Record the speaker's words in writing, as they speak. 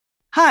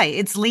Hi,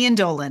 it's Lian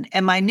Dolan,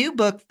 and my new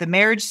book, The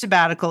Marriage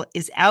Sabbatical,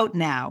 is out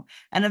now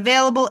and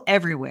available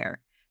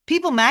everywhere.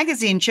 People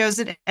magazine chose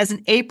it as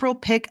an April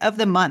pick of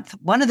the month,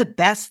 one of the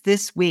best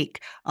this week.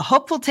 A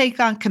hopeful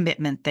take on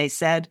commitment, they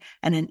said,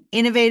 and an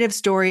innovative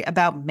story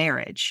about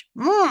marriage.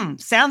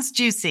 Sounds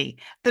juicy.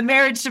 The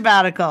Marriage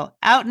Sabbatical,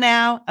 out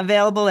now,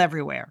 available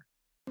everywhere.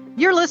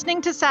 You're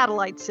listening to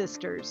Satellite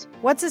Sisters.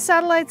 What's a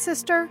satellite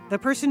sister? The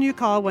person you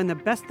call when the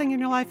best thing in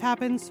your life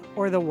happens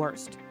or the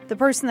worst. The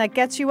person that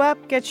gets you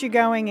up, gets you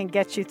going, and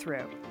gets you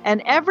through.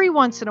 And every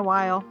once in a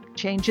while,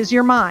 changes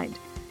your mind.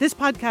 This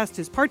podcast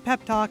is part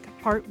pep talk,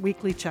 part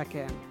weekly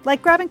check-in.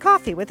 Like grabbing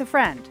coffee with a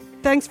friend.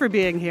 Thanks for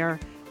being here.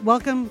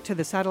 Welcome to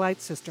the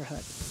Satellite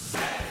Sisterhood.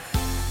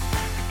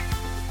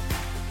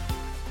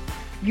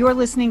 You're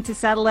listening to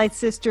Satellite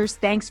Sisters.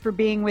 Thanks for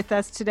being with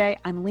us today.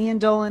 I'm Lian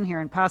Dolan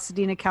here in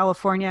Pasadena,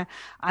 California.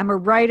 I'm a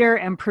writer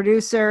and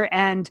producer,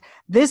 and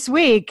this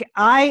week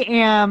I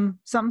am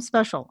something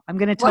special. I'm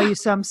going to tell you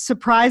some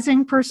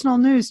surprising personal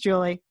news,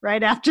 Julie,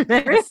 right after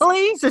this.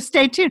 Really? So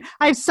stay tuned.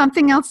 I have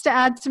something else to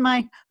add to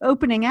my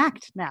opening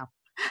act now.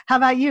 How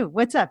about you?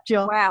 What's up,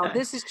 Jill? Wow,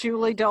 this is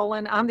Julie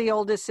Dolan. I'm the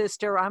oldest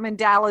sister. I'm in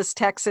Dallas,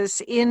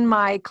 Texas, in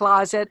my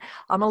closet.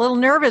 I'm a little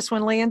nervous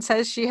when Lian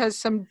says she has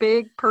some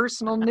big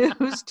personal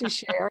news to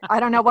share. I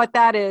don't know what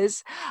that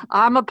is.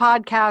 I'm a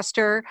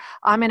podcaster.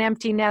 I'm an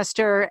empty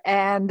nester,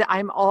 and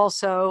I'm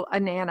also a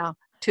nana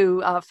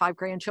to 5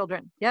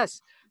 grandchildren.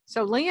 Yes.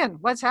 So, Lian,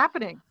 what's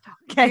happening?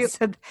 Okay,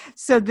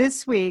 so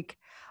this week,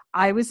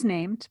 I was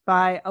named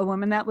by a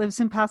woman that lives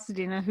in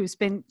Pasadena who's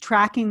been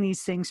tracking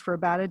these things for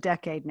about a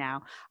decade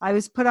now. I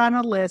was put on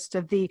a list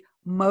of the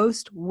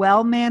most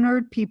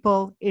well-mannered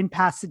people in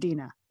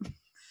Pasadena.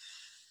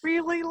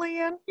 Really,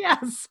 Lian?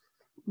 Yes.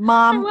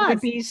 Mom would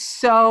be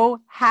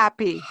so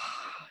happy.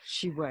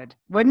 She would,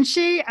 wouldn't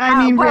she?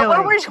 I mean, really.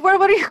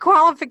 What are your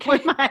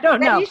qualifications? I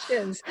don't know.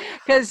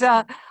 Because,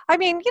 I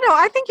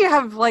think you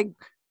have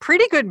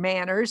pretty good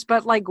manners,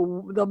 but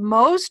the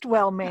most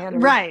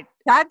well-mannered. Right.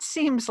 That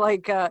seems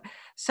like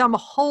some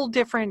whole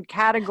different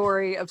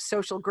category of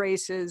social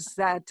graces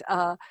that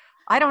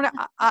I don't know.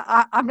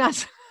 I'm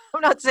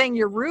not saying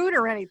you're rude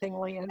or anything,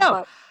 Lian. No,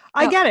 but,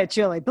 I get it,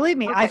 Julie. Believe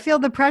me, okay. I feel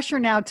the pressure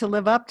now to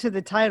live up to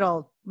the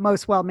title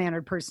most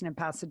well-mannered person in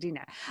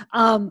Pasadena.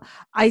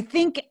 I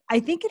think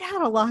it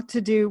had a lot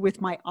to do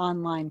with my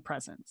online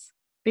presence.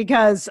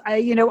 Because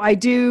I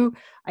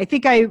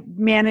think I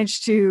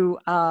managed to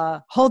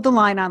hold the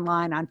line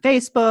online on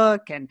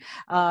Facebook and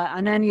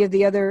on any of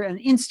the other, on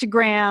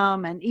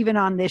Instagram, and even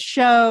on this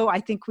show. I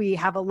think we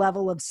have a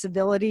level of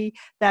civility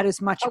that is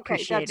much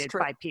appreciated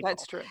by people.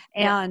 That's true.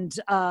 And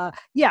am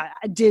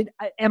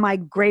I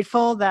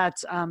grateful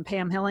that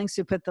Pam Hillings,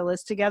 who put the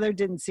list together,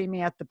 didn't see me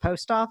at the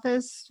post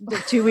office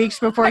 2 weeks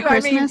before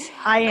Christmas?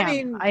 I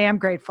am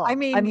grateful.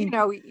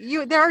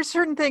 There are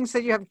certain things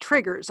that you have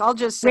triggers. I'll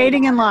just say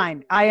waiting in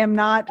line. I am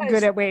not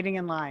good at waiting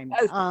in line.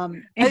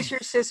 As your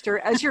sister,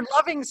 as your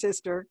loving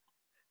sister.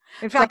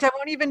 In fact, I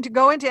won't even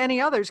go into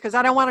any others because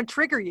I don't want to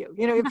trigger you.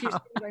 If you see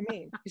what I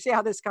mean. You see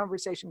how this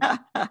conversation goes.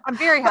 I'm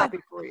very happy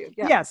for you.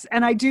 Yeah. Yes,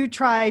 and I do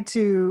try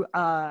to,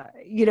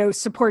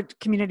 support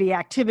community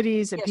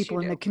activities and people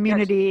in the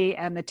community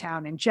and the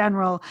town in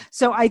general.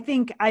 So I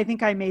think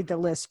I made the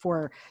list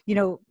for,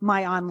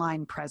 my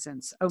online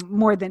presence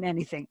more than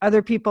anything.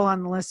 Other people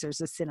on the list,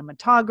 there's a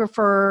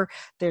cinematographer,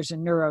 there's a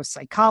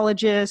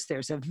neuropsychologist,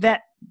 there's a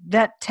vet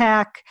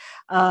tech,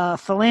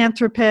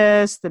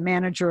 philanthropist, the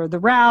manager of the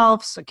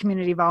Ralphs, a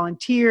community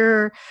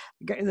volunteer,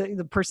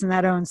 the person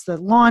that owns the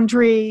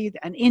laundry,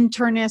 an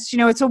internist.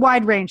 It's a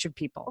wide range of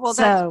people. Well,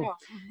 that's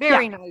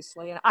very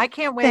nicely. And I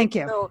can't wait Thank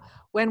you. until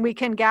when we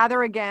can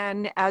gather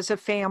again as a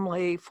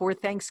family for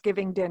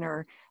Thanksgiving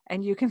dinner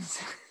and you can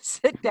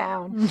sit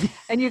down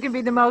and you can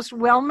be the most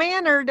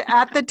well-mannered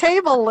at the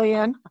table,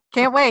 Lian.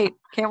 Can't wait.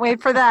 Can't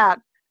wait for that.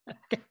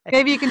 Okay.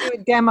 Maybe you can do a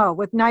demo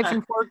with knife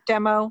and fork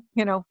demo,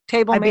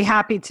 table. I'd be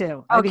happy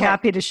to. I'd be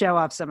happy to show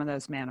off some of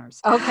those manners.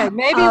 Okay.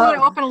 Maybe you want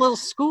to open a little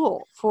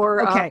school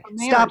for. Okay.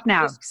 Stop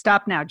now.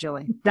 Stop now,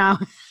 Julie. Now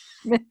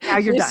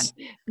you're done.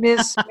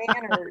 Miss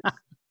Manners.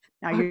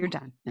 Now you're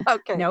done.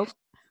 Okay. Nope.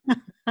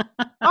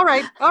 All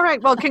right.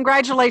 Well,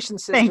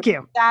 congratulations, sister. Thank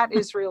you. That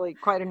is really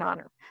quite an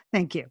honor.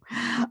 Thank you.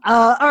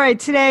 All right.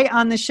 Today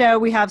on the show,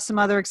 we have some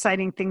other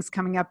exciting things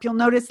coming up. You'll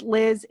notice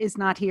Liz is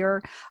not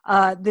here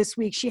this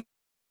week. She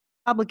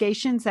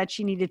obligations that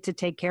she needed to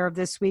take care of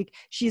this week.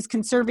 She's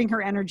conserving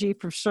her energy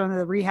for some of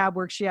the rehab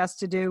work she has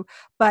to do,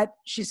 but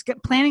she's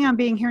planning on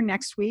being here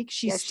next week.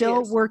 She's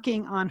still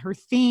working on her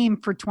theme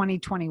for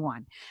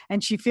 2021.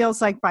 And she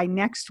feels like by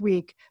next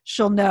week,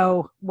 she'll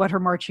know what her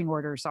marching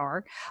orders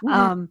are.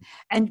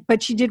 Mm-hmm.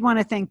 But she did want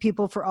to thank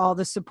people for all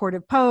the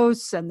supportive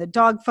posts and the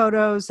dog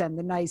photos and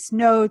the nice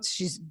notes.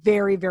 She's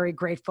very, very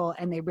grateful.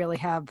 And they really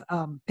have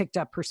picked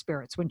up her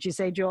spirits. Wouldn't you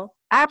say, Joel?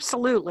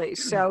 Absolutely.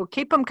 So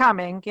keep them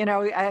coming,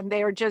 and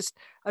they are just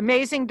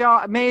amazing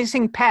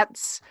amazing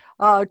pets,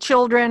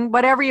 children,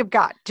 whatever you've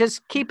got,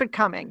 just keep it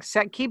coming.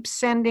 So keep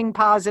sending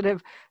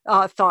positive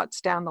thoughts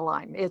down the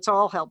line. It's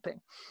all helping.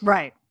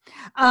 Right.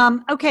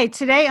 Okay,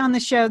 today on the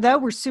show, though,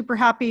 we're super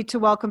happy to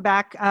welcome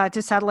back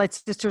to Satellite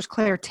Sisters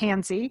Claire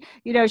Tansey.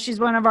 You know, she's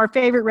one of our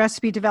favorite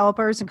recipe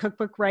developers and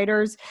cookbook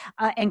writers,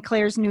 and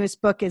Claire's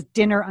newest book is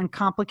Dinner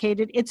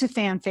Uncomplicated. It's a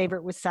fan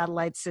favorite with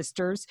Satellite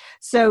Sisters.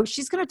 So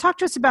she's going to talk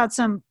to us about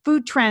some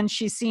food trends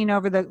she's seen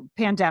over the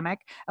pandemic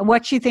and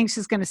what she thinks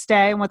is going to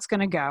stay and what's going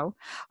to go.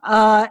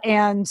 I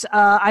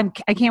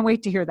can't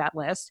wait to hear that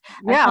list.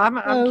 Yeah,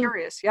 I'm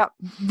curious. Yep.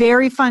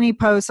 Very funny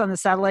posts on the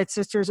Satellite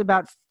Sisters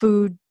about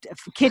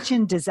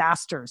kitchen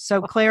disasters.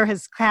 So Claire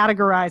has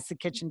categorized the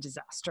kitchen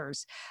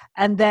disasters.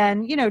 And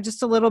then, you know,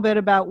 just a little bit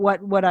about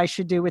what I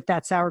should do with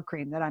that sour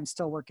cream that I'm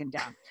still working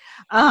down.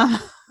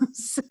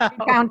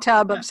 Pound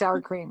tub of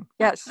sour cream.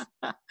 Yes.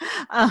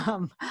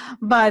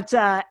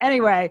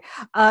 Anyway,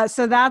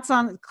 so that's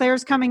on.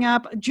 Claire's coming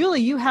up.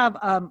 Julie, you have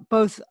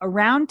both a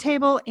round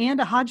table and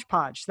a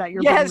hodgepodge that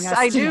you're bringing us. Yes,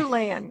 I do,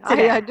 Lian.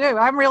 I do.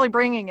 I'm really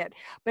bringing it.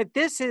 But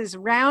this is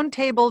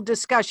roundtable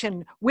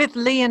discussion with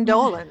Lian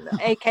Dolan,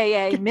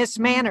 aka Miss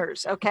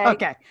Manners.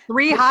 Okay.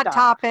 Three hot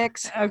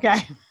topics.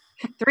 Okay.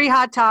 3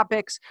 hot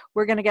topics.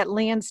 We're going to get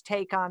Lian's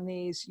take on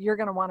these. You're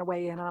going to want to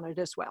weigh in on it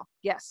as well.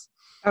 Yes.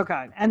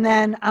 Okay. And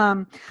then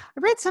I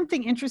read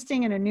something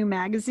interesting in a new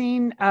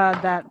magazine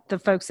that the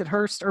folks at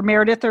Hearst or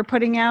Meredith are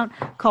putting out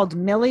called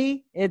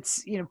Millie.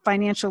 It's, you know,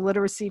 financial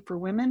literacy for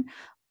women.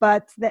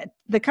 But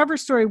the cover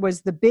story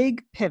was The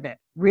Big Pivot,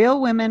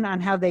 Real Women on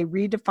How They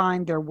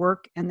Redefine Their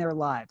Work and Their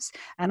Lives.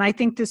 And I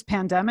think this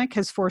pandemic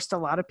has forced a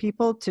lot of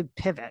people to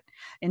pivot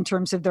in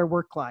terms of their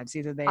work lives.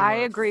 Either they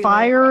were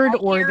fired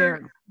or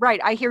they're... Right.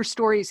 I hear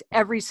stories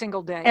every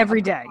single day.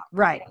 Every day.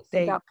 Right.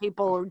 About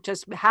people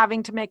just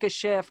having to make a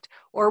shift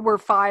or were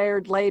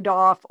fired, laid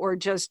off, or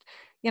just,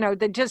 you know,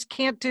 they just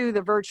can't do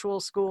the virtual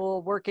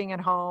school, working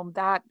at home.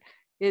 That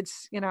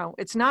it's, you know,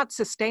 it's not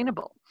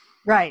sustainable.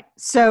 Right.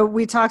 So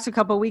we talked a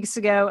couple of weeks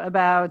ago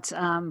about,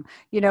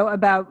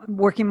 about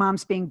working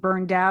moms being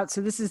burned out.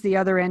 So this is the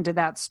other end of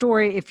that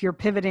story. If you're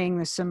pivoting,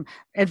 there's some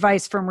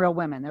advice from Real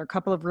Women. There are a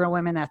couple of Real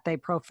Women that they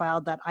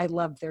profiled that I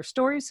love their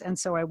stories. And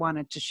so I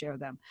wanted to share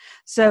them.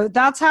 So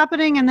that's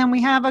happening. And then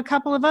we have a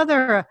couple of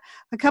other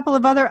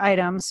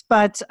items.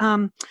 But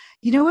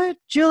you know what,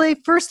 Julie,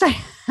 first I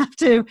have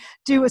to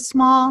do a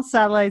small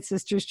Satellite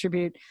Sisters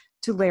tribute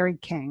to Larry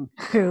King,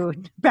 who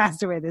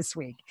passed away this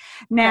week.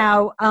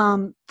 Now,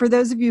 for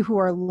those of you who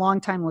are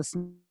longtime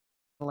listeners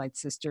to Satellite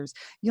Sisters,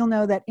 you'll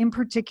know that in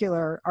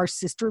particular, our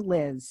sister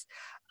Liz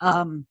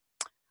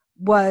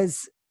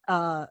was,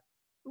 I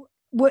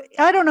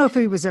don't know if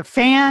he was a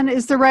fan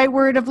is the right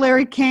word of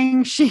Larry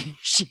King. She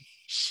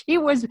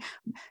was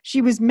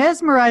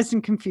mesmerized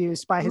and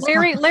confused by his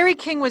Larry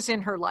King was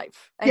in her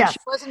life, and she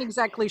wasn't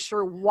exactly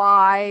sure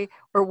why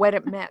or what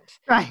it meant.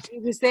 Right. He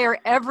was there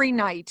every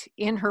night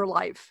in her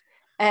life.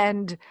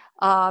 And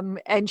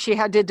she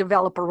had to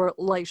develop a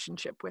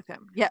relationship with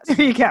him. Yes.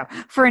 There you go.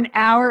 For an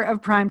hour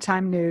of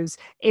primetime news,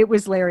 it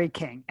was Larry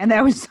King. And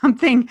that was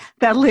something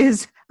that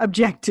Liz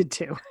objected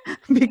to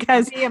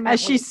because,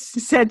 as she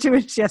said to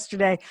us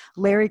yesterday,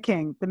 Larry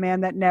King, the man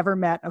that never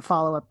met a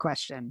follow-up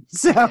question.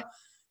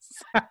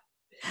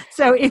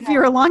 So if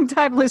you're a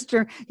longtime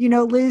listener, you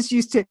know, Liz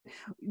used to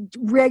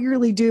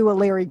regularly do a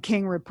Larry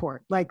King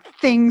report, like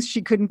things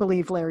she couldn't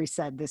believe Larry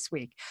said this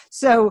week.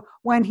 So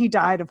when he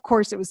died, of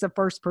course, it was the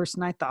first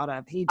person I thought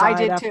of. He died.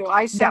 I did too.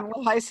 I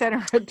sent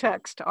her a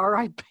text,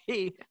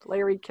 R.I.P.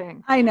 Larry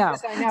King. I know.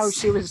 Because I know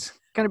she was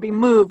going to be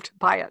moved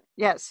by it.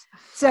 Yes.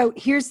 So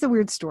here's the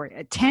weird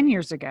story. 10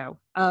 years ago,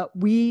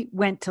 we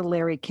went to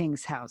Larry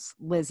King's house,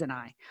 Liz and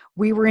I.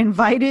 We were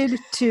invited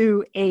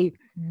to a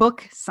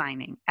book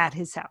signing at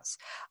his house.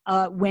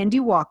 Wendy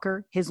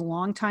Walker, his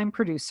longtime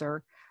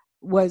producer,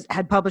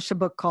 had published a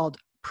book called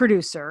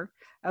Producer.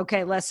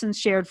 Okay, lessons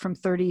shared from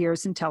 30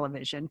 years in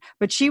television.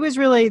 But she was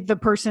really the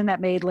person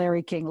that made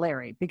Larry King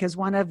Larry, because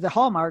one of the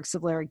hallmarks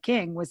of Larry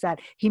King was that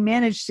he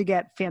managed to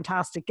get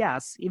fantastic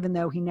guests, even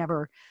though he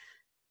never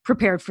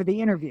prepared for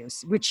the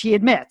interviews, which he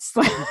admits.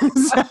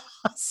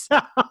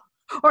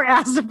 Or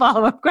asked a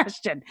follow-up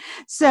question.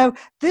 So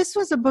this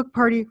was a book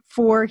party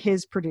for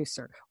his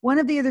producer. One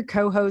of the other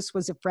co-hosts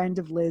was a friend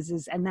of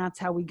Liz's, and that's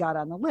how we got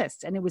on the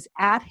list. And it was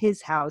at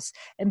his house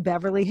in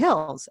Beverly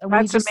Hills. And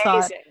that's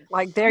amazing.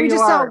 Like, there you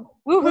are.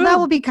 Well, that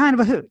will be kind of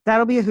a hoot.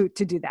 That'll be a hoot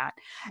to do that.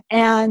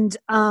 And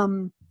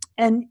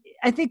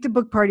I think the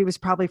book party was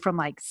probably from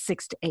like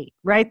 6 to 8,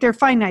 right? They're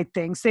finite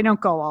things. They don't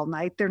go all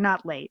night. They're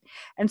not late.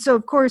 And so,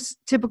 of course,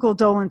 typical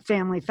Dolan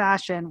family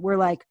fashion, we're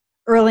like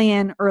early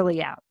in,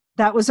 early out.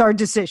 That was our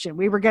decision.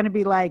 We were going to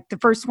be like the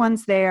first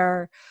ones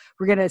there.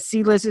 We're going to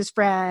see Liz's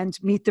friend,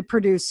 meet the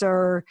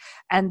producer,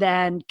 and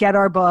then get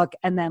our book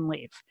and then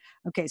leave.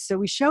 Okay, so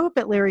we show up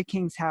at Larry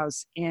King's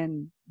house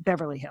in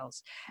Beverly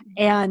Hills.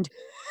 And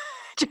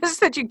just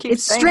that you keep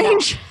it's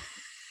strange.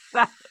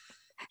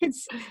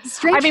 It's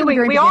strange. I mean, from the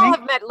very we all beginning.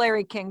 have met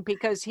Larry King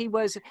because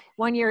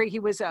one year he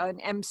was an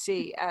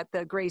MC at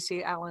the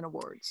Gracie Allen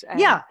Awards. And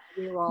Yeah.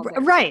 we were all there.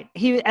 Right.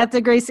 He at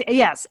the Gracie.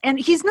 Yes. And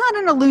he's not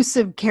an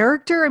elusive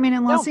character. I mean,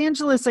 in Los No.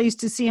 Angeles, I used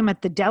to see him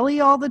at the deli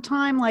all the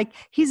time. Like,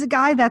 he's a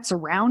guy that's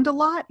around a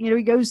lot. You know,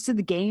 he goes to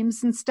the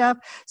games and stuff.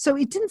 So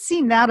it didn't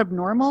seem that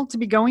abnormal to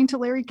be going to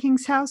Larry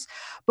King's house.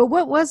 But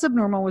what was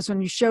abnormal was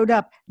when you showed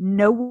up,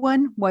 no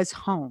one was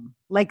home.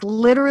 Like,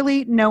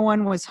 literally no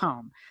one was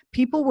home.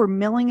 People were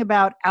milling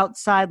about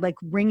outside, like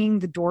ringing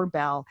the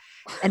doorbell,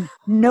 and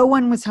no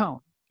one was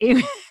home.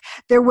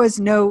 There was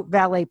no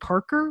valet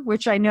parker,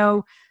 which I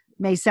know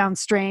may sound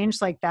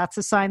strange. Like, that's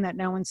a sign that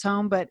no one's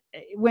home. But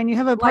when you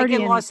have a party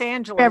like in Los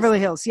Angeles, Beverly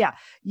Hills, yeah,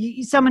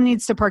 someone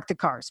needs to park the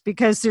cars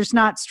because there's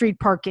not street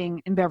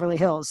parking in Beverly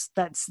Hills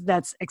that's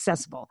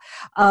accessible.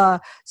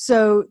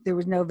 So there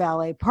was no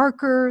valet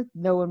parker.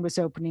 No one was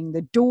opening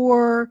the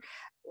door.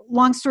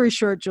 Long story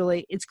short,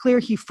 Julie, it's clear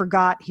he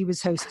forgot he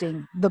was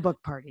hosting the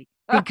book party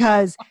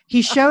because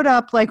he showed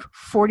up like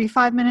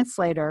 45 minutes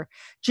later,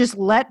 just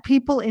let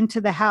people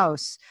into the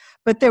house,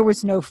 but there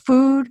was no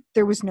food,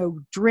 there was no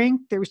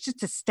drink, there was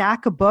just a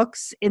stack of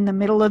books in the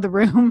middle of the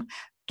room.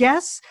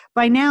 Guess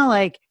by now,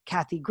 like,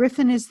 Kathy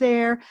Griffin is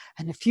there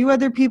and a few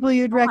other people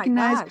you'd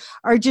recognize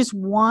are just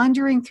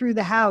wandering through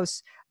the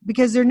house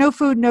because there are no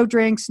food, no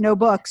drinks, no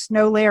books,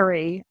 no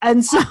Larry.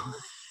 And so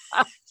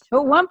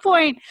at one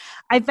point,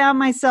 I found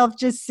myself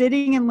just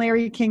sitting in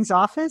Larry King's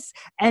office.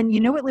 And you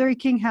know what Larry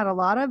King had a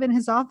lot of in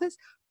his office?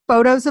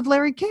 Photos of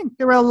Larry King.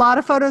 There were a lot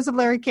of photos of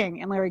Larry King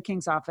in Larry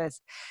King's office.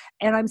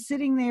 And I'm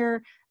sitting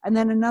there, and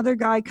then another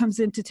guy comes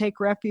in to take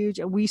refuge,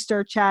 and we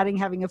start chatting,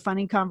 having a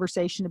funny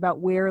conversation about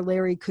where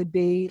Larry could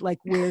be, like,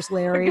 where's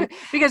Larry?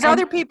 because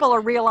other people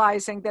are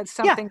realizing that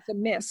something's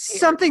amiss here,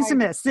 something's right?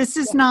 amiss. This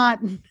is not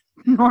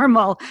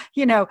normal.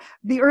 You know,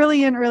 the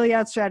early in, early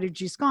out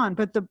strategy is gone.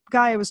 But the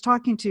guy I was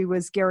talking to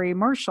was Gary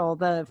Marshall,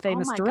 the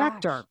famous my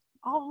director. gosh.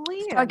 Oh,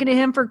 Liam. Talking to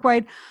him for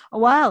quite a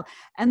while.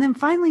 And then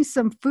finally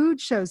some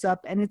food shows up,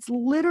 and it's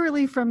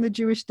literally from the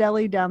Jewish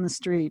deli down the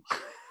street.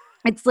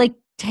 It's like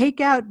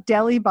takeout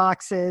deli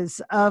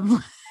boxes of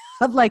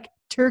like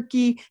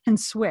turkey and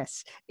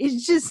Swiss.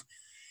 It's just,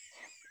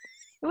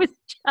 it was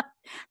just,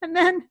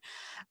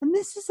 and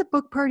this is a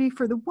book party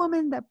for the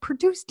woman that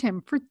produced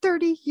him for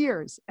 30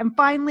 years. And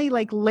finally,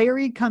 like,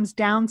 Larry comes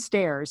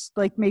downstairs,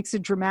 like, makes a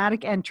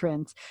dramatic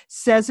entrance,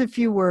 says a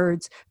few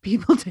words,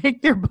 people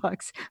take their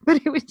books,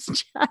 but it was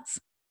just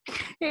nuts.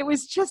 It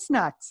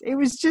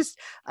was just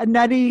a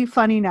nutty,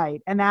 funny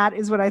night. And that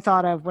is what I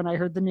thought of when I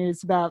heard the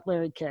news about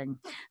Larry King.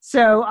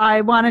 So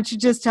I wanted to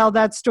just tell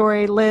that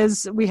story.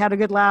 Liz, we had a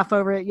good laugh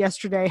over it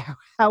yesterday,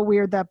 how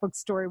weird that book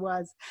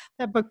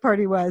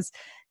party was.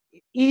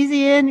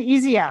 Easy in,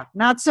 easy out.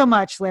 Not so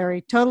much,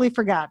 Larry. Totally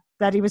forgot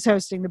that he was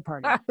hosting the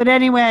party. But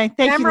anyway,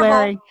 thank you,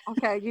 Larry.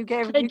 Okay, you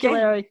gave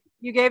Larry.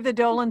 You gave the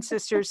Dolan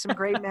sisters some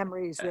great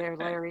memories there,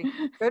 Larry.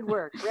 Good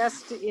work.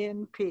 Rest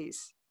in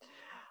peace.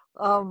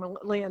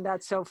 Leon,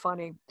 that's so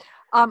funny.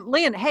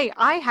 Leon, hey,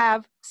 I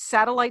have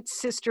Satellite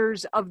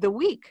Sisters of the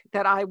Week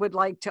that I would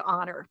like to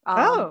honor.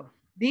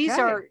 These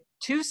are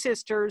two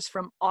sisters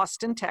from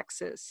Austin,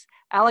 Texas.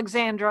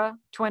 Alexandra,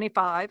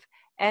 25,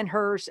 and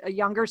her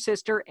younger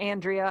sister,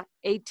 Andrea,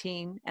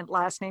 18, and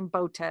last name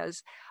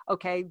Botez.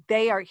 Okay,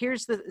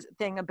 here's the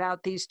thing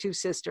about these two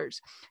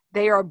sisters.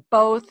 They are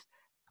both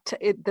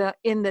in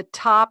the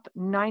top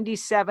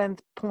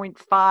 97.5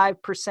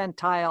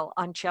 percentile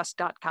on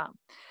chess.com.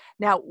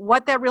 Now,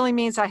 what that really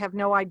means, I have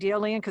no idea,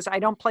 Leon, because I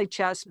don't play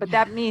chess, but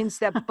that means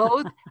that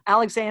both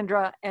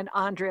Alexandra and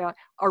Andrea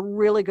are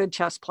really good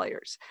chess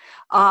players.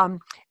 But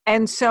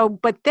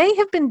they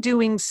have been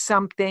doing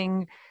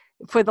something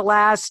for the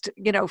last,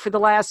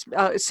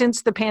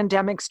 since the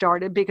pandemic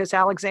started, because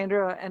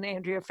Alexandra and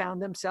Andrea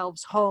found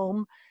themselves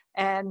home.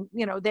 And,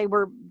 they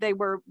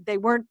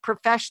weren't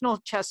professional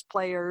chess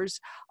players,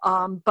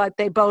 but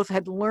they both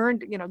had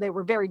learned, they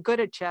were very good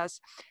at chess.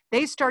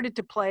 They started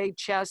to play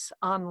chess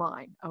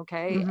online.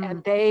 Okay. Mm-hmm.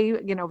 And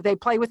they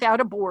play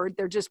without a board.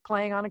 They're just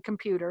playing on a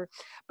computer,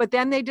 but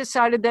then they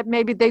decided that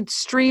maybe they'd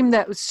stream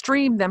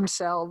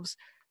themselves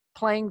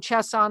playing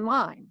chess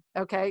online.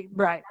 Okay.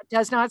 Right. That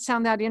does not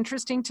sound that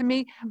interesting to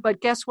me, but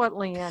guess what,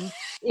 Leanne?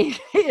 It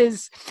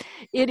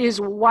is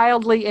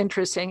wildly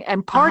interesting.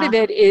 And part of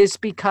it is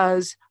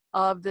because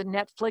of the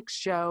Netflix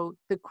show,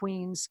 The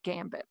Queen's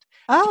Gambit.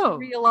 Oh, you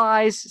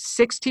realize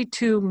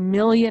 62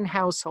 million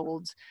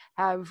households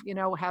have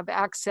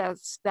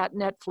accessed that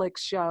Netflix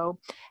show.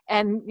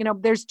 And,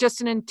 there's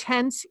just an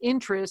intense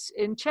interest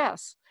in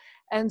chess.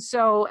 And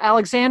so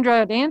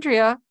Alexandra and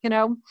Andrea,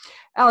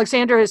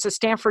 Alexandra is a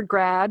Stanford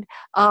grad.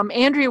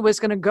 Andrea was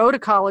going to go to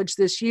college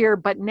this year,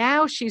 but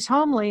now she's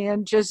homely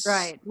and just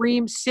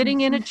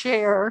sitting in a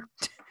chair,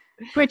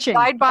 twitching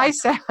side by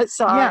side.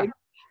 Yeah.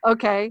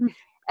 Okay.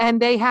 And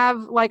they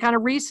have, like, on a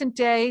recent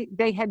day,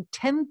 they had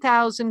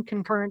 10,000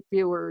 concurrent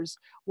viewers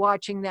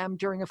watching them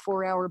during a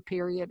 4-hour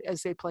period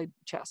as they played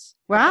chess.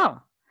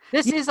 Wow.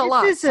 This is a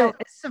lot. It's a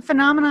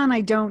phenomenon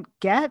I don't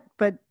get,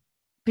 but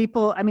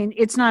people, I mean,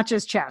 it's not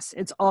just chess,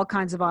 it's all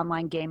kinds of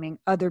online gaming,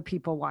 other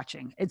people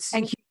watching. It's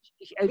And huge.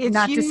 it's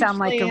Not to huge, sound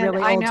like a Leanne.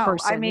 really I old know.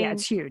 person. I mean, yeah,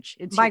 it's huge.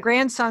 It's my huge.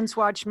 grandsons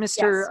watch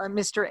Mr. Yes.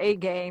 Mr. A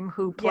Game,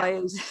 who Yeah.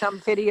 plays some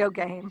video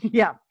game.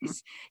 Yeah.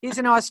 He's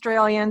an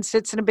Australian,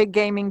 sits in a big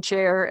gaming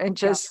chair and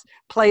just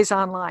plays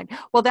online.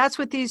 Well, that's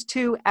what these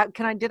two.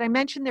 Did I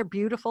mention they're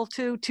beautiful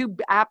too? Two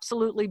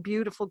absolutely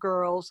beautiful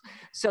girls.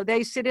 So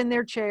they sit in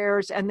their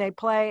chairs and they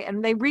play.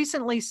 And they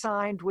recently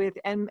signed with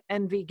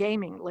NV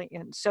Gaming,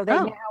 Leanne. So they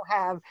now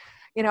have,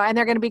 and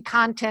they're going to be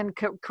content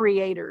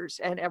creators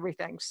and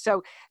everything.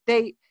 So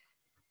they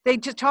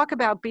just talk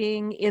about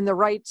being in the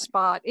right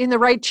spot, in the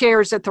right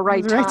chairs at the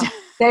right time.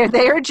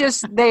 They're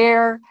just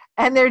there,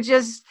 and they're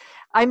just,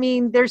 I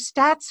mean, their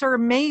stats are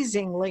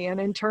amazing,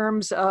 Leanne, in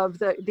terms of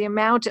the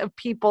amount of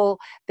people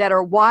that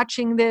are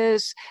watching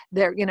this.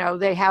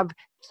 They have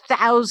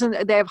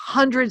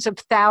hundreds of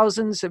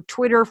thousands of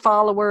Twitter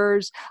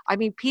followers. I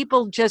mean,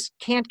 people just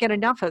can't get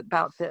enough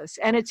about this.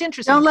 And it's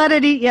interesting. Don't let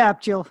it eat you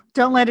up, Jill.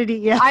 Don't let it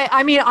eat you up.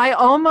 I mean, I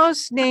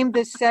almost named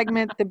this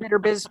segment the Bitter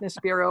Business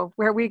Bureau,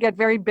 where we get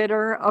very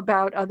bitter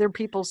about other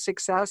people's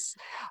success.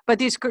 But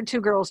these two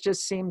girls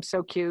just seem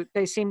so cute.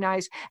 They seem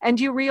nice. And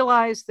you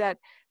realize that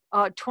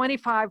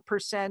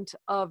 25%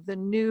 of the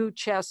new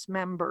chess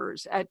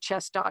members at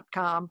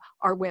chess.com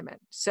are women.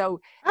 So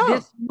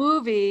this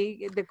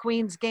movie, The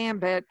Queen's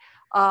Gambit,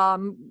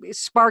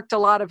 sparked a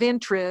lot of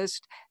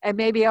interest, and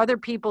maybe other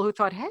people who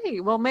thought, hey,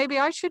 well, maybe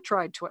I should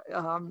try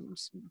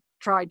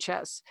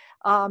chess.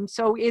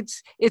 So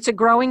it's a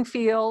growing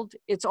field.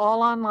 It's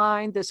all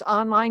online, this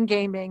online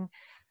gaming,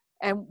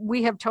 and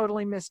we have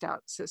totally missed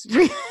out,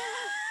 sister.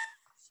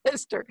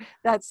 Sister,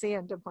 that's the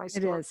end of my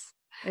story.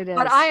 It is.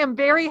 But I am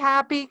very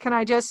happy. Can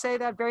I just say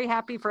that? Very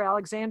happy for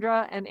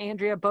Alexandra and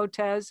Andrea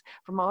Botez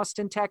from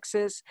Austin,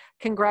 Texas.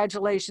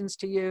 Congratulations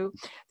to you.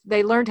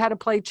 They learned how to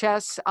play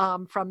chess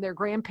from their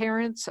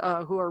grandparents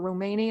who are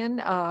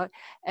Romanian.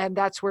 And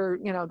that's where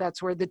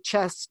the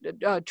chess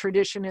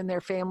tradition in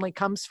their family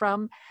comes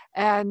from.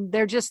 And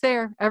they're just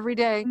there every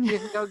day. You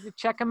can go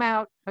check them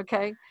out.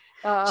 Okay.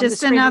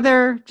 Just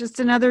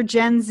another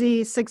Gen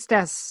Z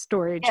success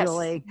story, yes.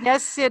 Julie.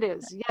 Yes, it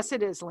is. Yes,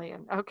 it is,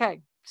 Leanne. Okay.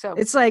 So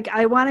it's like,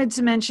 I wanted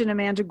to mention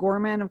Amanda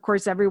Gorman. Of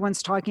course,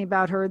 everyone's talking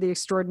about her, the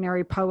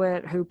extraordinary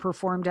poet who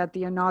performed at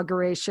the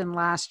inauguration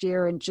last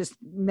year and just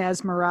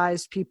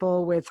mesmerized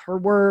people with her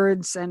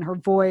words and her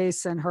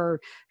voice and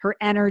her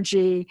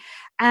energy.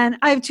 And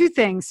I have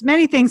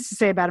many things to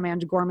say about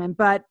Amanda Gorman,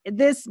 but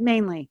this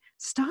mainly,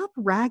 stop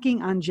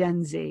ragging on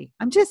Gen Z.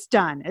 I'm just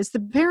done. As the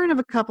parent of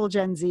a couple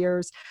Gen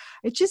Zers,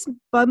 it just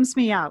bums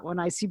me out when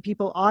I see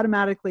people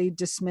automatically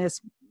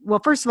dismiss. Well,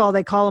 first of all,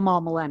 they call them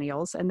all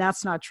millennials, and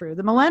that's not true.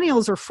 The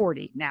millennials are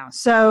 40 now.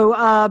 So,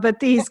 but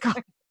these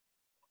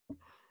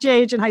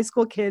age and high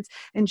school kids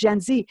and Gen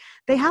Z,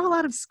 they have a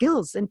lot of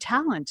skills and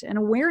talent and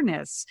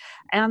awareness,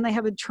 and they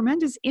have a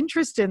tremendous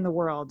interest in the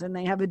world, and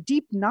they have a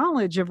deep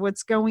knowledge of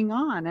what's going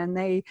on, and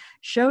they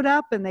showed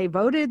up and they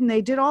voted and they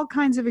did all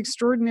kinds of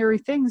extraordinary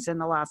things in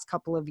the last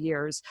couple of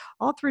years,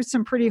 all through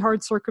some pretty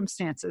hard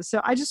circumstances. So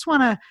I just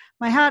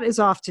my hat is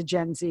off to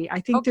Gen Z. I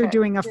think they're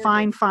doing a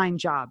fine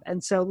job.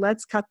 And so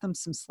let's cut them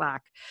some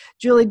slack.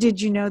 Julie,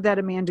 did you know that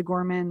Amanda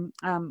Gorman,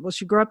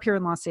 she grew up here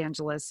in Los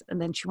Angeles and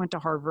then she went to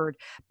Harvard,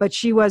 but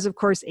she was, of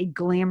course, a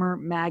Glamour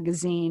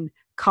magazine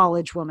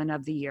College Woman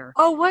of the Year.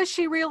 Oh, was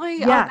she really?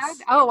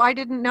 Yes. I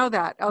didn't know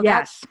that. Oh,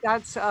 yes.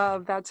 That's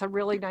a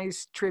really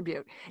nice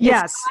tribute.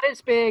 Yes. It's not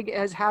as big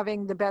as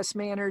having the best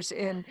manners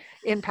in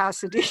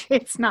Pasadena.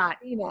 It's not.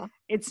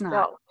 It's not.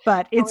 No.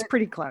 But it's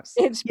pretty close.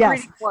 It's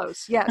pretty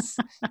close. Yes.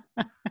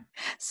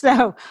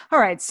 So, all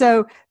right.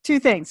 So 2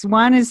 things.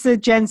 1 is the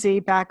Gen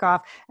Z, back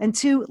off. And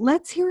 2,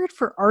 let's hear it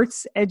for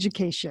arts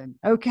education.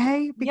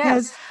 Okay.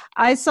 Because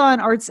I saw an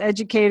arts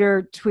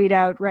educator tweet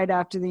out right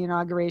after the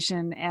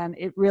inauguration, and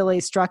it really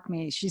struck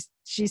me.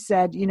 She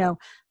said,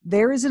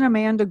 there is an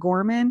Amanda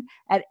Gorman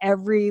at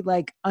every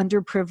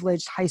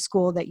underprivileged high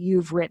school that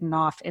you've written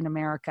off in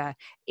America,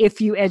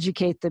 if you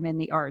educate them in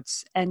the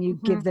arts and you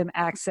give them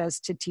access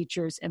to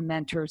teachers and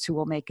mentors who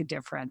will make a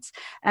difference.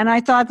 And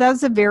I thought that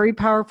was a very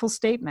powerful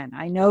statement.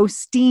 I know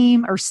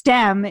STEM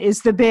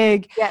is the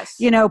big,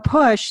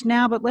 push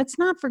now, but let's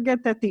not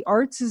forget that the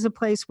arts is a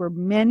place where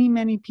many,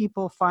 many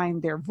people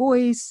find their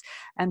voice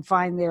and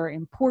find their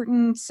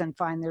importance and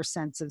find their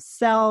sense of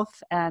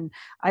self. And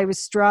I was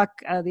struck,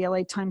 the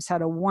LA Times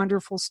had a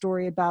wonderful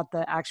story about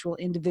the actual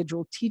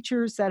individual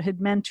teachers that had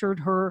mentored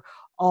her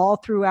all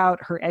throughout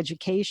her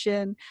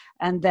education,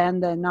 and then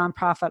the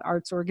nonprofit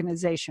arts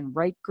organization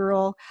Right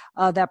Girl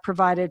that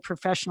provided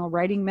professional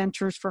writing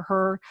mentors for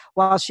her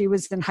while she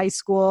was in high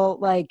school.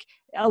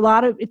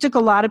 It took a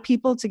lot of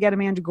people to get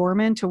Amanda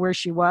Gorman to where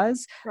she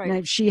was. Right.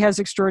 And she has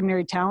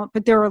extraordinary talent,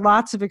 but there are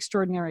lots of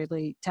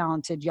extraordinarily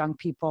talented young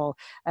people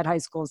at high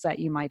schools that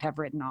you might have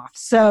written off.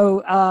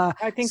 So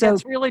I think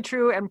that's really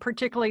true. And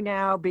particularly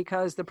now,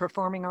 because the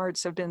performing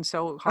arts have been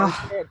so hard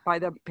hit by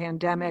the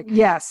pandemic.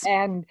 Yes.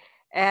 And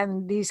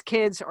and these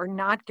kids are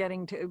not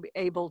getting to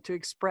able to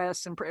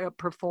express and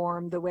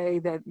perform the way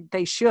that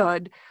they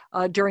should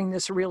during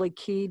this really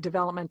key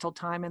developmental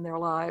time in their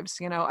lives.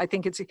 I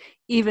think it's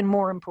even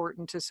more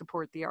important to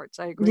support the arts.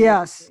 I agree.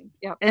 Yes.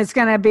 Yep. It's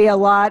going to be a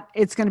lot.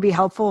 It's going to be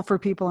helpful for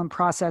people in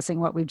processing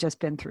what we've just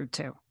been through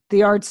too.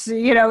 The arts,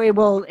 it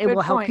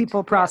will help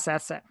people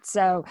process it.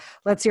 So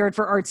let's hear it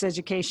for arts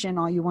education,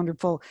 all you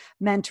wonderful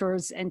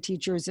mentors and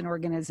teachers and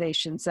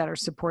organizations that are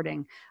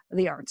supporting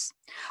the arts.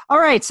 All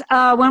right.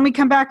 When we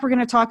come back, we're going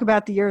to talk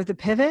about the year of the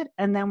pivot,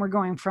 and then we're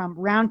going from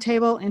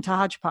roundtable into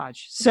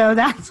hodgepodge. So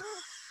that's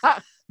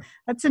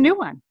a new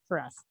one for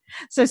us.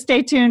 So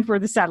stay tuned for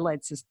the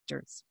Satellite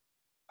Sisters.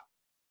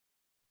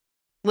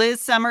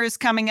 Liz, summer is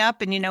coming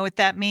up, and you know what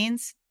that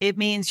means? It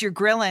means you're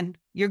grilling.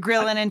 You're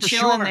grilling and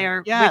chilling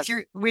there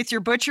with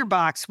your butcher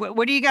box.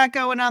 What do you got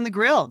going on the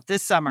grill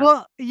this summer?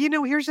 Well,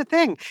 here's the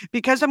thing.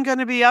 Because I'm going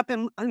to be up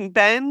in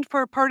Bend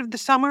for part of the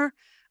summer,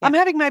 I'm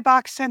having my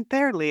box sent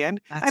there, Lian.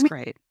 That's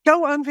great.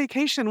 Go on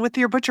vacation with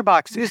your butcher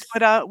box is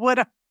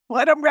what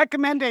I'm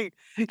recommending.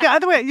 Yeah,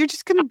 other way, you're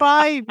just going to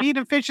buy meat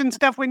and fish and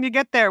stuff when you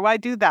get there. Why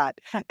do that?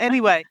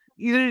 Anyway,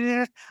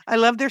 I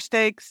love their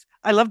steaks.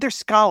 I love their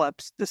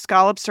scallops. The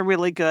scallops are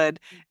really good.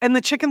 And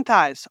the chicken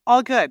thighs,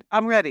 all good.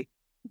 I'm ready.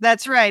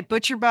 That's right.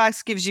 Butcher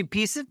Box gives you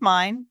peace of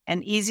mind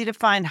and easy to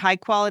find high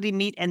quality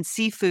meat and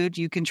seafood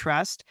you can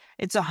trust.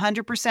 It's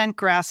 100%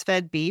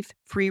 grass-fed beef,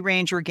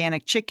 free-range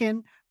organic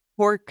chicken,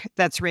 pork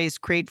that's raised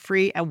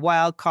crate-free, and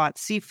wild-caught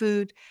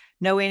seafood.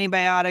 No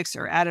antibiotics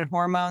or added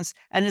hormones.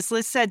 And as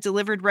Liz said,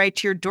 delivered right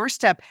to your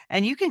doorstep.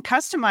 And you can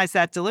customize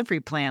that delivery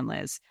plan,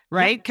 Liz,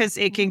 right? Because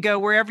it can go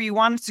wherever you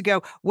want it to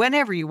go,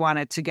 whenever you want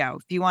it to go.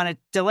 If you want to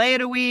delay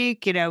it a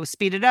week,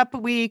 speed it up a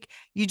week,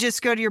 you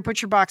just go to your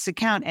Butcher Box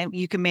account and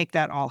you can make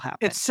that all happen.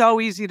 It's so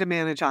easy to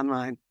manage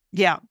online.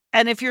 Yeah.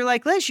 And if you're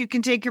like Liz, you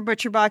can take your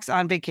Butcher Box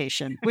on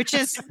vacation, which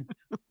is...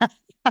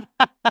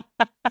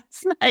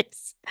 That's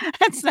nice.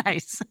 That's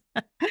nice.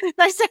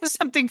 Nice to have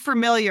something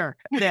familiar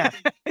there.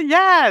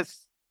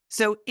 Yes.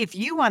 So if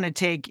you want to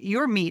take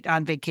your meat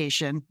on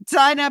vacation,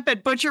 sign up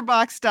at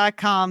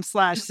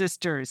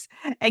butcherbox.com/sisters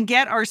and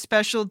get our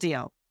special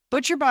deal.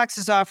 ButcherBox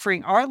is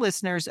offering our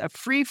listeners a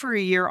free for a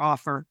year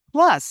offer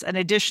plus an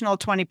additional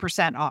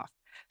 20% off.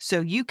 So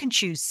you can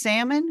choose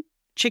salmon,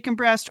 chicken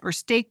breast, or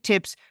steak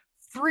tips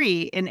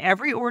free in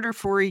every order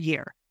for a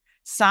year.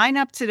 Sign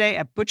up today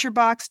at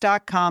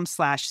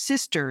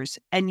butcherbox.com/sisters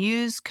and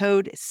use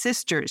code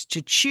SISTERS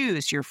to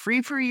choose your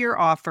free for a year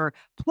offer,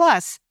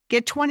 plus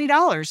get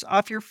 $20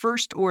 off your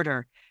first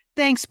order.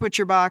 Thanks,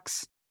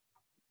 ButcherBox.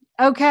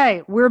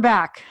 Okay, we're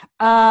back.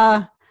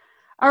 All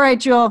right,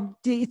 Jewel,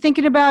 you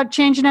thinking about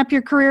changing up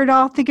your career at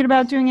all? Thinking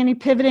about doing any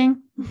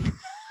pivoting?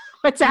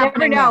 What's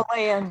happening? You never know,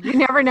 Lian. You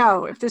never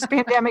know if this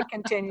pandemic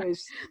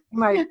continues. You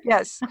might,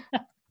 yes.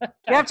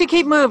 You have to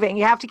keep moving.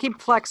 You have to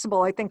keep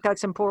flexible. I think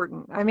that's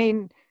important. I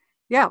mean,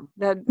 I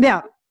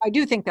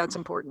do think that's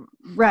important.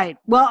 Right.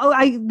 Well,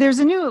 there's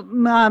a new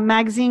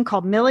magazine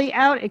called Millie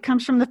out. It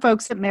comes from the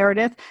folks at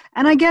Meredith,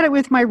 and I get it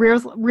with my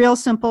Real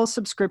Simple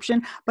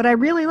subscription, but I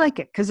really like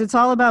it because it's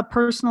all about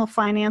personal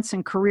finance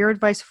and career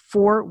advice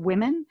for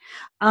women.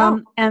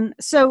 And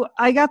so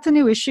I got the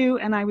new issue,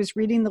 and I was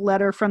reading the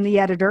letter from the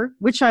editor,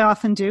 which I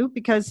often do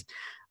because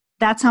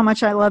that's how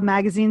much I love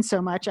magazines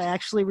so much. I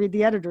actually read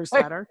the editor's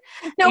letter.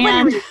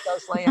 Nobody reads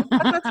those, Lian.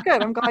 That's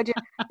good. I'm glad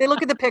they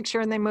look at the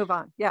picture and they move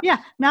on. Yeah. Yeah.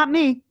 Not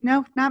me.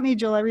 No, not me,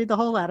 Jill. I read the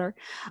whole letter.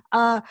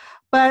 But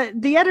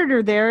the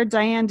editor there,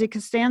 Diane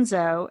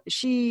DiCostanzo,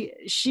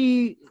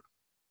 she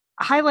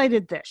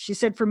highlighted this. She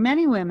said, for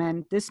many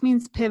women, this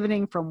means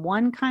pivoting from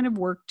one kind of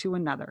work to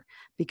another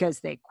because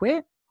they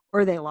quit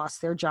or they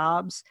lost their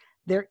jobs,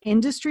 their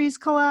industries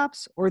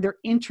collapse, or their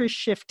interest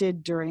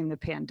shifted during the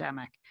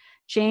pandemic.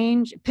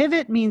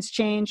 Pivot means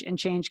change, and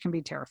change can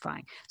be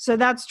terrifying. So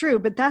that's true,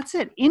 but that's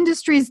it.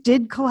 Industries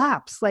did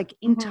collapse. Like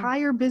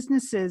entire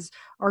businesses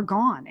are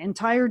gone,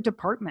 entire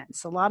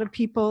departments. A lot of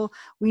people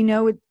we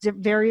know at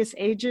various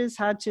ages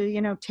had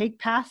to, take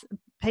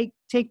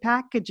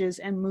packages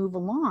and move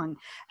along.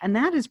 And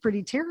that is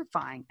pretty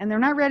terrifying. And they're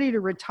not ready to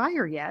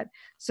retire yet.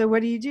 So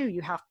what do?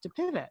 You have to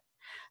pivot.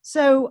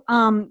 So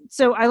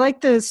I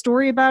like the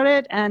story about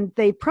it, and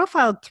they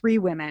profiled 3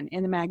 women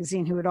in the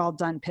magazine who had all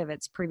done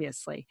pivots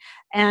previously.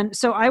 And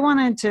so I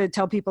wanted to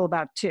tell people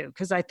about 2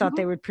 because I thought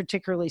they would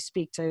particularly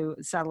speak to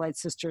Satellite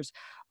Sisters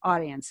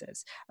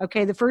audiences.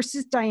 Okay, the first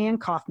is Diane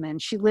Kaufman.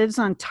 She lives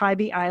on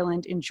Tybee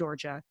Island in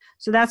Georgia.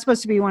 So that's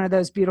supposed to be one of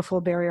those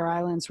beautiful barrier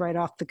islands right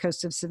off the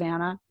coast of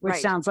Savannah, which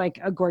sounds like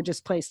a gorgeous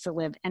place to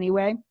live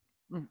anyway.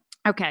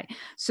 Okay,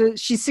 so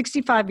she's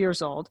 65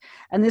 years old,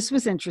 and this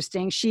was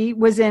interesting. She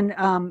was in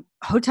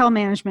hotel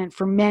management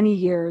for many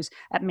years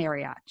at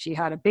Marriott. She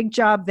had a big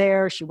job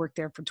there. She worked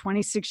there for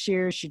 26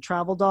 years. She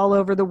traveled all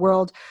over the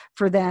world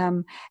for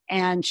them,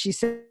 and she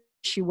said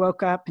she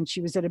woke up and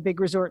she was at a big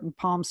resort in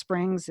Palm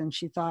Springs, and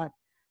she thought,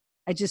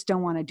 I just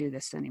don't want to do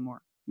this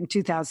anymore in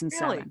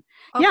 2007. Really?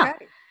 Okay. Yeah.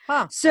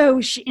 Huh. So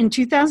in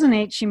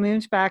 2008, she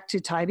moved back to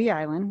Tybee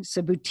Island. It's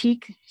a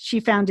boutique. She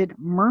founded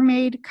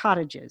Mermaid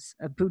Cottages,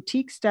 a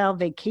boutique-style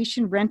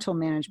vacation rental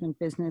management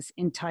business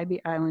in Tybee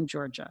Island,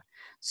 Georgia.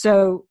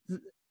 So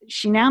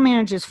she now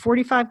manages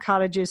 45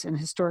 cottages and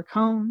historic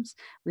homes,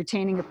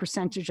 retaining a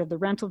percentage of the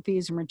rental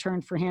fees in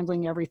return for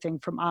handling everything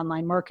from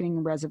online marketing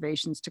and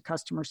reservations to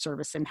customer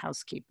service and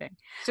housekeeping.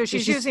 So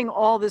she's using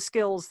all the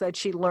skills that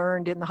she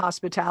learned in the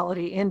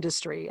hospitality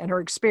industry and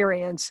her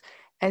experience,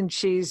 and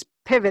she's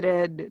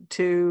pivoted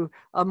to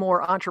a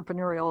more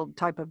entrepreneurial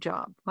type of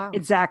job. Wow.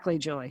 Exactly,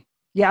 Julie.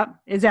 Yep.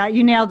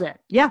 You nailed it.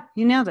 Yeah,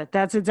 you nailed it.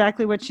 That's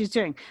exactly what she's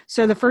doing.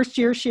 So the first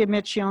year she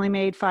admits she only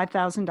made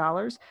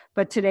 $5,000,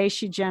 but today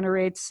she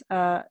generates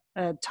a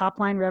top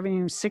line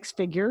revenue of 6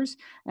 figures,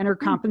 and her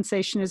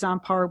compensation is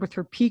on par with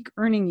her peak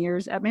earning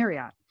years at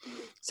Marriott.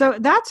 So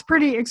that's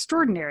pretty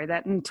extraordinary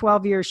that in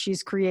 12 years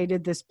she's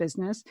created this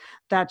business,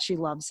 that she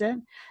loves it.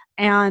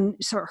 And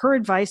so her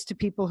advice to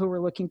people who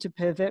were looking to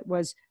pivot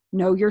was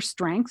know your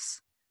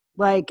strengths.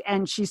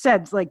 And she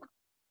said,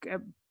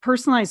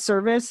 personalized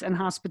service and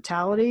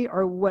hospitality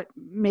are what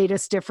made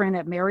us different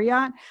at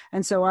Marriott.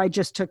 And so I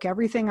just took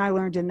everything I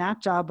learned in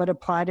that job, but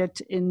applied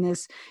it in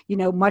this,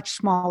 much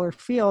smaller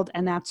field.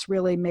 And that's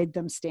really made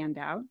them stand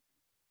out.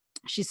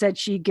 She said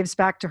she gives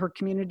back to her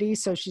community.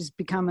 So she's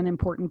become an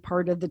important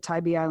part of the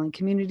Tybee Island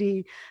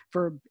community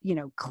for,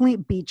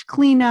 beach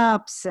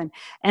cleanups and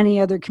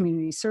any other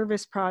community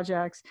service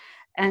projects.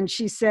 And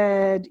she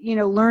said,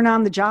 learn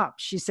on the job.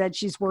 She said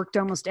she's worked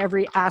almost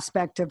every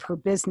aspect of her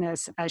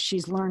business as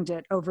she's learned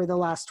it over the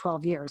last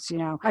 12 years,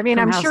 I mean,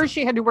 I'm sure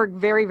she had to work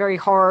very, very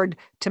hard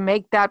to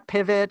make that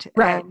pivot,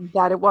 right. And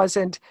that it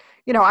wasn't,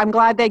 I'm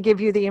glad they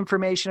give you the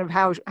information of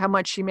how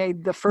much she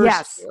made the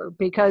first year,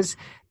 because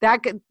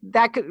that could,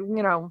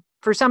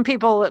 for some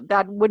people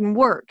that wouldn't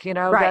work,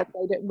 right. That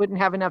they wouldn't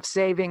have enough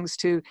savings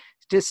to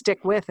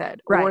stick with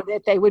it, right. Or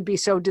that they would be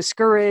so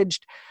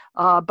discouraged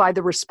by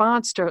the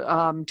response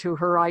to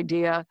her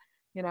idea,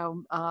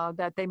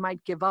 that they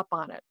might give up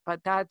on it.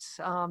 But that's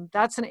an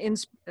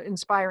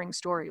inspiring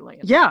story,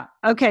 Lian. Yeah.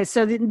 Okay.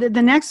 So the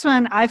next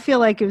one, I feel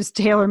like it was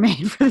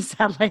tailor-made for the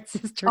Satellite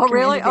Sister community.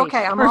 Really?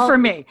 Okay. For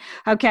me.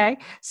 Okay.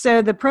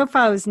 So the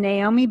profile is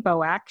Naomi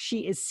Boak.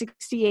 She is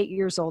 68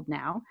 years old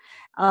now.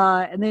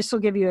 And this will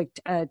give you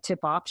a tip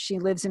off. She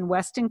lives in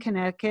Weston,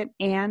 Connecticut,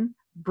 and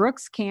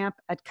Brooks Camp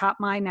at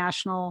Katmai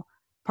National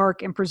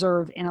Park and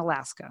Preserve in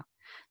Alaska.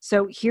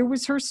 So here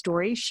was her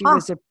story. She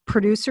was a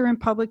producer in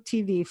public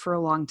TV for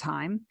a long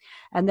time.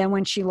 And then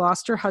when she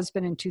lost her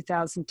husband in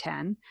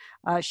 2010,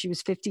 she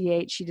was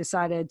 58. She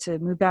decided to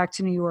move back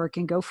to New York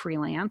and go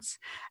freelance.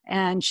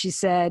 And she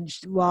said,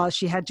 while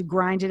she had to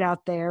grind it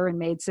out there and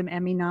made some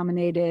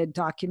Emmy-nominated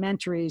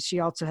documentaries, she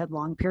also had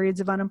long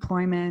periods of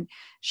unemployment.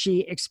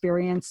 She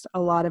experienced a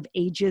lot of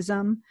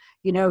ageism,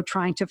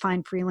 trying to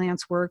find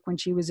freelance work when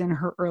she was in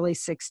her early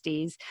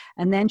 60s.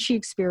 And then she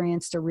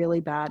experienced a really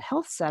bad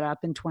health setback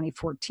in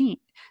 2014.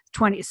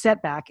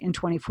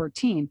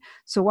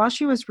 So while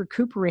she was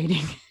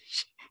recuperating,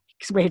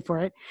 wait for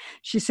it,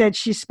 she said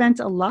she spent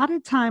a lot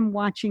of time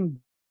watching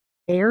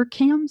bear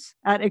cams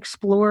at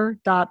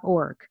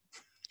explore.org.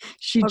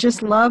 She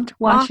just loved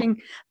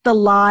watching the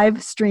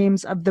live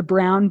streams of the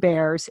brown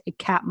bears at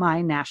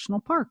Katmai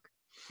National Park.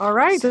 All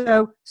right.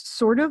 So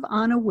sort of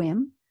on a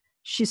whim,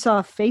 she saw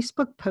a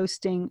Facebook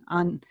posting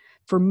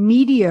for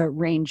media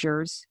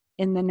rangers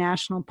in the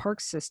national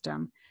park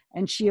system,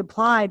 and she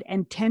applied,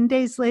 and 10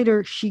 days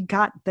later, she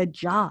got the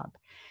job.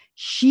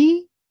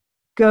 She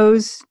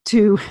goes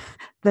to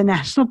the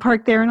national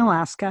park there in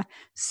Alaska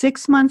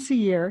 6 months a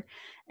year,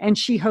 and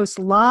she hosts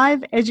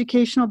live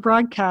educational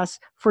broadcasts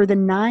for the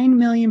 9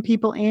 million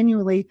people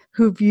annually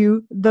who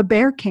view the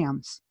bear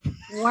cams.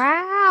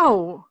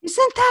 Wow.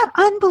 Isn't that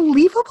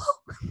unbelievable?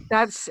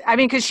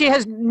 Because she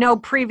has no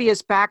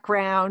previous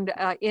background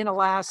in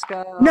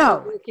Alaska.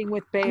 No. Working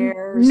with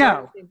bears.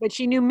 No. But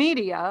she knew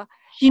media.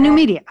 She knew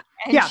media.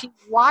 And she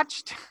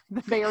watched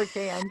the bear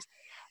cams,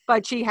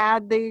 but she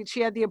had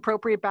the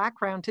appropriate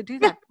background to do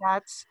that.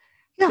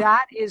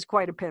 That is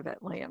quite a pivot,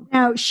 Liam.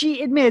 Now,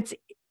 she admits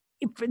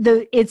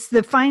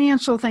the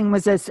financial thing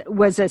was a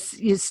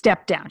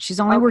step down. She's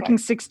only working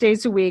 6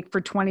 days a week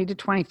for $20 to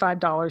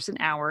 $25 an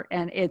hour,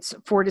 and it's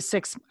 4 to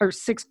 6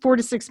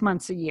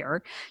 months a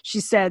year. She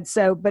said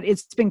so, but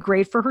it's been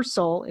great for her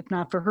soul, if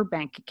not for her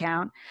bank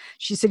account.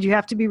 She said you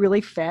have to be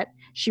really fit.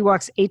 She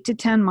walks 8 to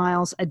 10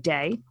 miles a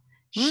day.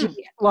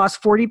 She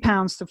lost 40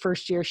 pounds the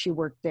first year she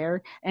worked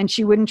there, and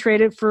she wouldn't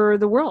trade it for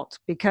the world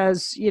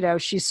because,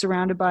 she's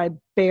surrounded by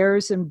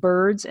bears and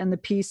birds and the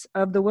peace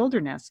of the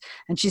wilderness.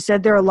 And she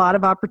said there are a lot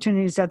of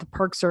opportunities at the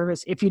Park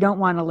Service if you don't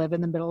want to live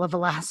in the middle of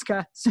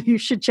Alaska. So you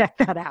should check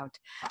that out.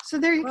 So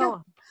there you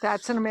go.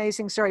 That's an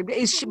amazing story.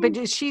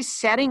 Is she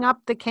setting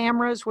up the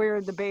cameras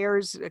where the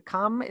bears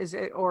come? Is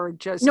it, or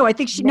just? No, I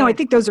think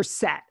those are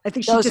set. I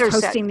think she's just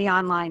hosting the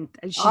online.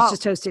 She's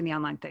just hosting the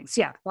online things.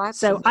 Yeah.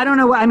 I don't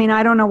know.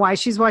 I don't know why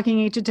she's walking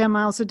 8 to 10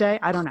 miles a day.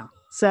 I don't know.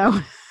 So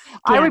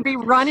I would be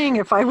running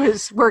if I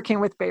was working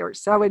with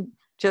bears. I would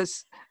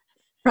just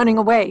running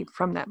away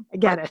from them. I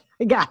get it.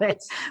 I got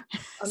it.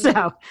 amazing.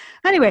 So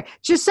anyway,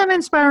 just some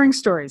inspiring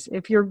stories.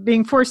 If you're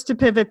being forced to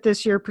pivot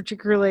this year,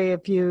 particularly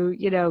if you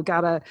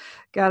got a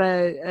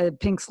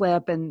pink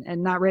slip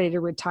and not ready to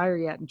retire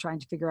yet and trying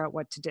to figure out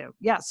what to do.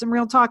 Yeah, some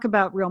real talk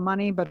about real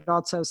money, but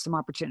also some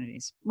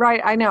opportunities.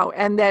 Right, I know.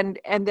 And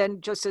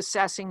then just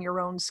assessing your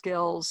own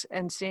skills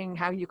and seeing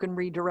how you can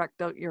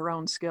redirect your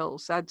own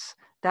skills.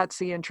 That's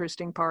the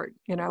interesting part,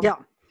 Yeah.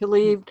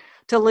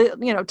 to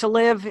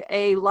live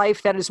a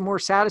life that is more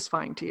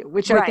satisfying to you,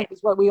 which I Right. think is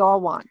what we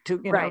all want to,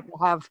 Right.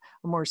 to have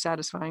a more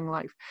satisfying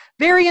life.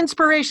 Very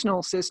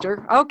inspirational,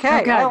 sister.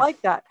 Okay. I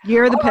like that.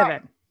 Year of the All pivot.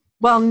 right.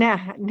 Well,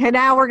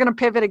 now we're going to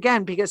pivot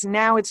again because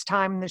now it's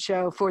time in the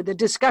show for the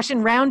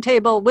discussion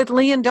roundtable with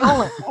Lian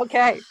Dolan.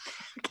 Okay.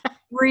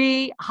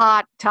 3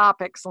 hot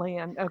topics,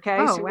 Lian. Okay.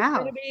 Oh, So wow. it's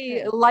going to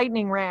be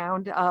lightning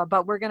round,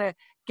 but we're going to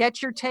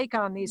get your take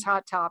on these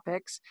hot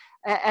topics.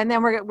 And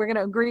then we're going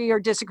to agree or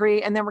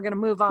disagree. And then we're going to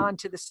move on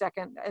to the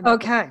second.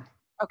 Okay.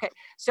 Okay,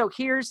 so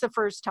here's the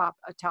first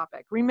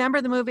topic.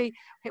 Remember the movie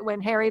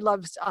when Harry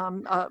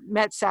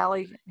met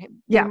Sally?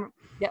 Yeah.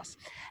 Yes.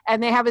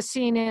 And they have a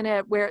scene in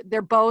it where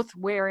they're both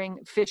wearing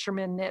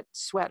fisherman knit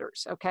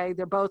sweaters, okay?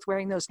 They're both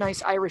wearing those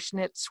nice Irish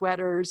knit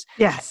sweaters.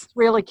 Yes.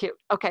 Really cute.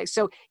 Okay,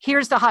 so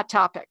here's the hot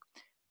topic.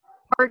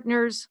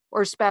 Partners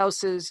or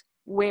spouses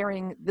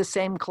wearing the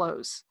same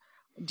clothes.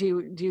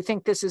 Do you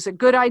think this is a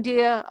good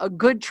idea, a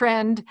good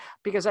trend?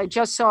 Because I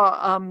just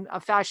saw a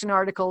fashion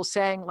article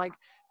saying like,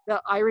 the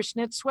Irish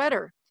knit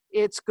sweater,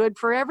 it's good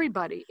for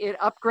everybody. It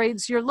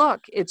upgrades your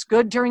look. It's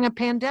good during a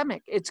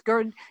pandemic. It's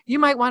good. You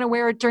might want to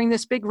wear it during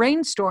this big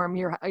rainstorm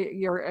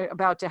you're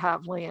about to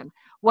have, Lian.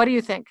 What do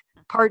you think?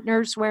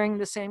 Partners wearing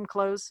the same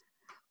clothes?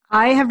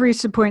 I have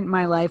reached a point in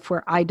my life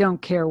where I don't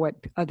care what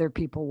other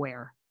people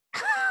wear.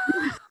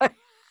 I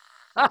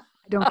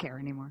don't care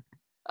anymore.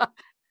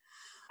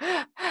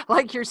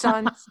 Like your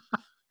sons,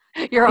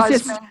 your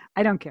husband.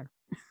 I don't care.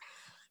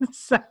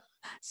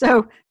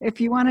 So if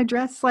you want to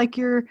dress like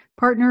your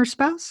partner or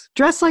spouse,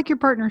 dress like your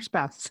partner or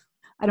spouse.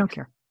 I don't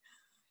care.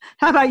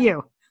 How about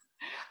you?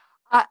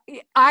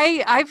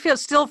 I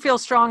still feel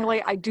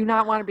strongly. I do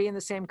not want to be in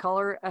the same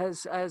color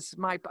as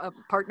my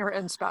partner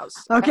and spouse.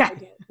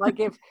 Okay. Like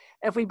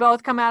if we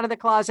both come out of the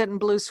closet in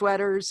blue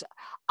sweaters,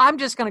 I'm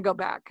just going to go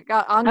back.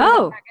 I'm going to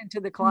go back into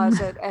the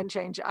closet and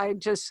change.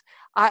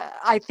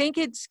 I think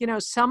it's,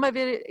 some of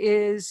it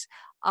is,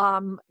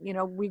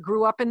 we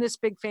grew up in this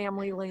big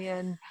family,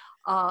 Lian.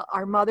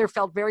 Our mother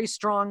felt very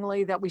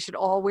strongly that we should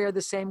all wear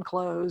the same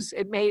clothes.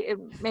 It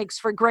makes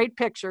for great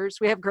pictures.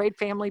 We have great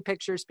family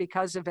pictures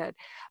because of it.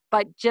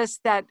 But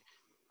just that,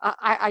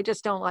 I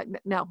just don't like.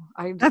 No,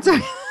 That's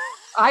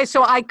okay.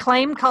 So I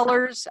claim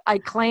colors. I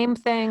claim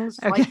things.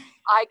 Okay. Like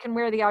I can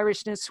wear the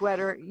Irish knit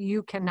sweater.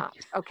 You cannot.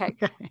 Okay.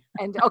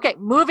 And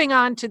moving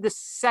on to the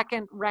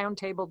second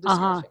roundtable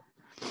discussion.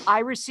 I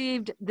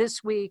received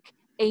this week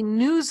a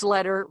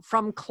newsletter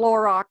from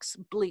Clorox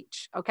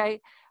Bleach. Okay.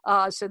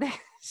 So they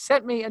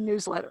sent me a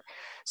newsletter.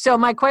 So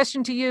my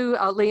question to you,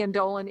 Lian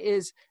Dolan,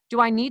 is,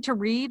 do I need to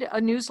read a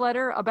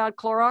newsletter about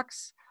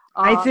Clorox?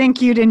 I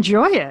think you'd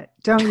enjoy it,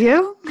 don't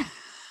you?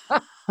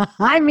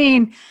 I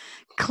mean,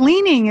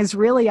 cleaning is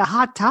really a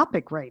hot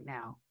topic right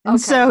now.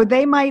 And so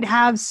they might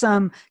have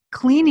some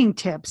cleaning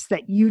tips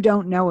that you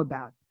don't know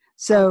about.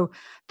 So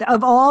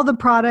of all the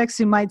products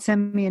who might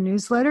send me a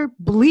newsletter,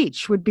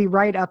 bleach would be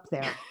right up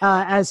there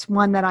as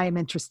one that I am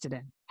interested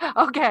in.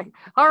 Okay.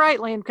 All right,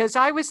 Lian, because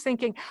I was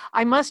thinking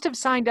I must have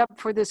signed up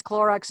for this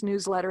Clorox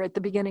newsletter at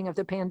the beginning of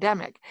the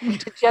pandemic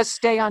to just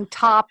stay on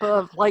top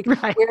of where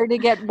to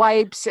get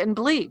wipes and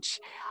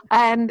bleach.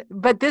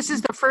 But this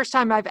is the first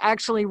time I've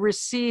actually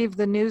received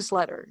the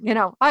newsletter.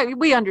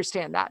 We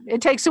understand that.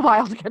 It takes a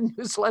while to get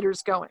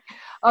newsletters going.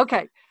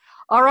 Okay.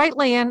 All right,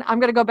 Lian, I'm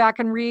going to go back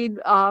and read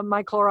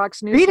my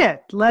Clorox newsletter. Read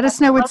it. Let us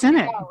know what's in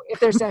it.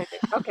 If there's anything.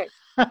 Okay.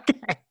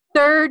 Okay.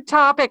 Third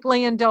topic,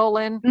 Lian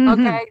Dolan.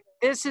 Mm-hmm. Okay.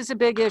 This is a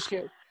big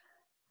issue.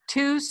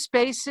 2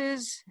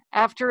 spaces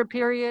after a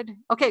period.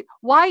 Okay.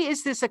 Why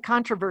is this a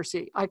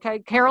controversy? Okay.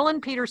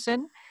 Carolyn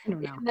Peterson in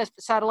the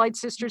Satellite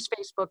Sisters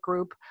Facebook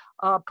group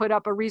put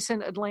up a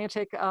recent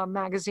Atlantic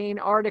magazine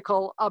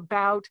article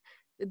about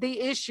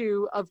the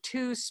issue of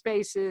 2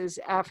 spaces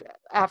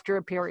after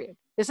a period.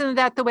 Isn't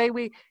that the way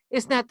we're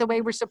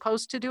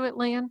supposed to do it,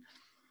 Lian?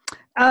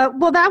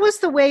 Well, that was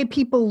the way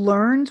people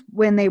learned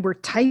when they were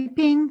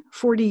typing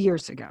 40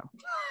 years ago.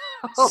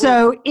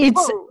 So I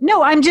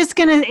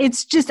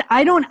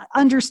don't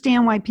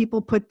understand why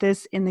people put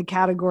this in the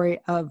category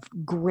of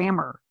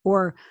grammar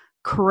or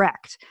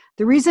correct.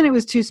 The reason it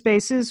was 2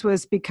 spaces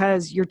was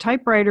because your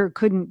typewriter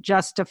couldn't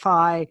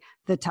justify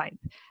the type.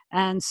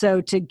 And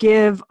so to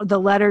give the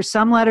letters,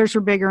 some letters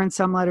are bigger and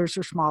some letters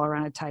are smaller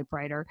on a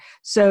typewriter.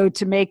 So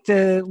to make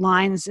the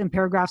lines and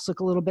paragraphs look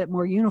a little bit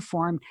more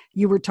uniform,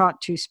 you were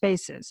taught 2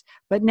 spaces.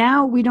 But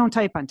now we don't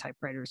type on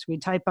typewriters. We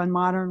type on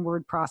modern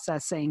word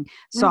processing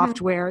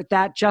software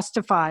that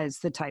justifies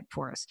the type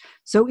for us.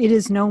 So it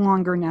is no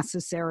longer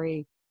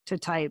necessary to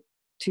type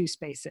 2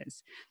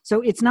 spaces. So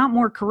it's not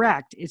more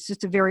correct. It's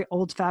just a very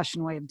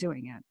old-fashioned way of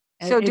doing it.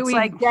 So do It's we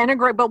like,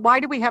 denigrate, but why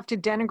do we have to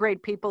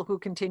denigrate people who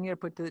continue to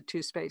put the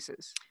two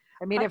spaces?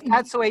 I mean, if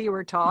that's the way you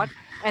were taught,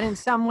 and in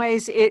some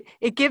ways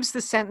it gives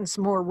the sentence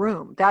more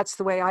room. That's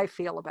the way I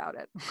feel about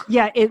it.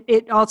 yeah,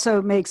 it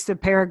also makes the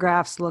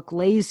paragraphs look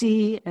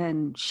lazy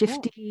and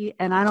shifty,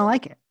 and I don't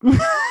like it.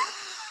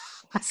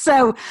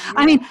 So,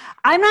 I mean,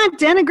 I'm not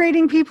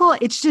denigrating people.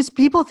 It's just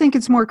people think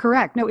it's more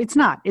correct. No, it's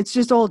not. It's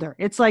just older.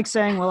 It's like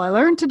saying, well, I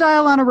learned to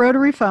dial on a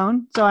rotary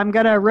phone, so I'm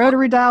going to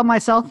rotary dial my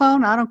cell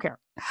phone. I don't care.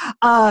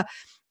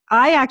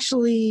 I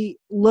actually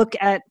look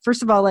at,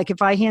 first of all, like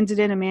if I handed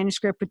in a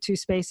manuscript with two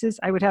spaces,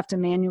 I would have to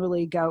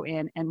manually go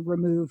in and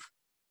remove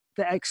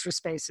the extra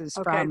spaces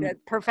from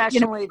that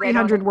professionally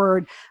 300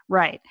 word.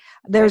 Right.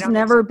 There's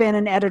never been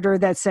an editor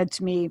that said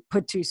to me,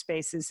 put two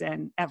spaces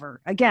in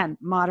ever. Again,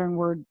 modern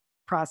word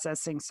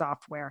processing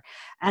software.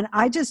 And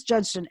I just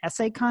judged an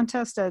essay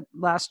contest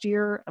last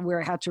year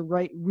where I had to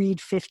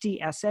read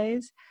 50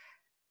 essays.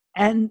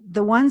 And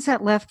the ones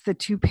that left the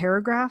two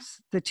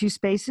paragraphs, the two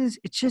spaces,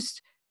 it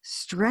just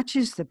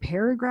stretches the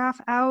paragraph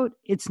out.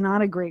 It's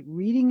not a great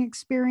reading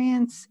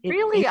experience.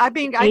 Really? I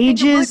mean,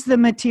 ages the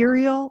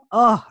material.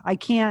 Oh, I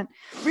can't.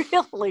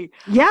 Really?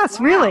 Yes,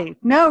 wow. Really.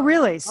 No,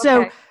 really.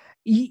 So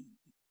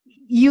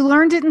you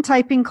learned it in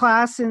typing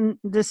class in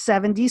the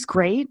 70s.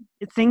 Great.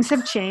 Things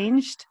have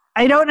changed.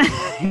 I don't know.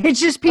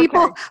 It's just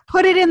people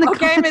put it in the.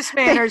 Okay, Miss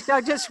Manners.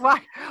 So just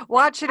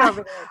watch it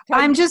over there.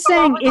 I'm just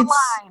saying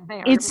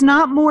it's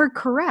not more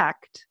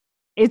correct.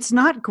 It's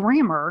not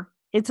grammar.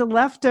 It's a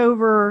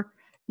leftover,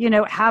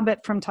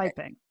 habit from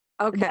typing.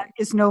 Okay. That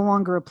is no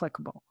longer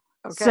applicable.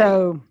 Okay.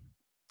 So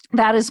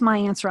that is my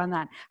answer on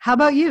that. How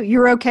about you?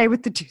 You're okay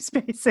with the two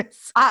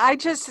spaces? why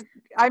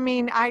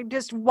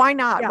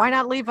not? Yeah. Why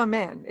not leave them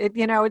in?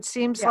 It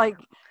seems like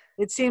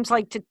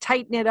to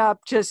tighten it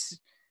up, just,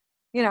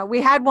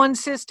 we had one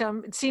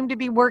system. It seemed to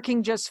be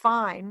working just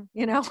fine.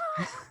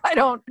 I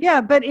don't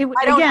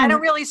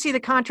really see the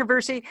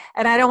controversy,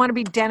 and I don't want to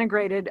be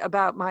denigrated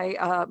about my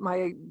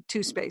my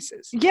two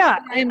spaces. Yeah.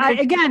 I'm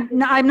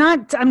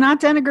not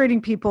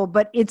denigrating people,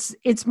 but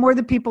it's more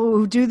the people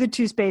who do the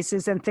two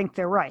spaces and think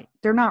they're right.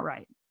 They're not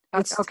right.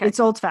 It's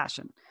old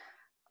fashioned.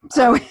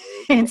 So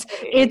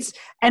it's,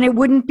 and it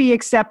wouldn't be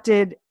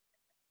accepted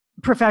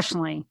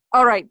professionally.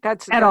 All right.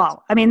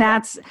 All. I mean,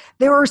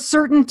 there are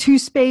certain two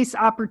space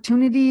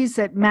opportunities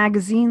that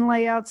magazine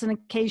layouts and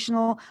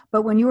occasional,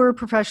 but when you are a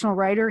professional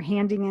writer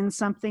handing in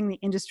something, the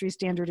industry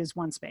standard is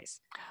one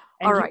space.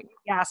 And all right.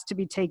 You're asked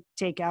to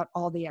take out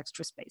all the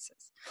extra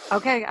spaces.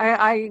 Okay.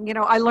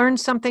 I learned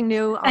something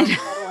new on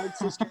Satellite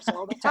Sisters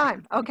all the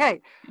time.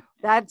 Okay.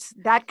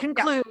 That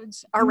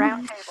concludes our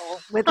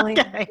roundtable with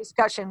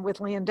discussion with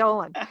Lian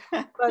Dolan.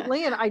 But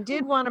Lian, I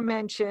did want to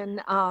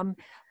mention,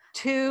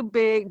 two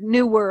big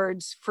new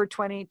words for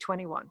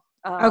 2021.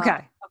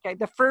 Okay.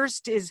 The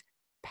first is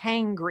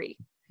pangry.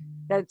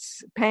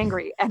 That's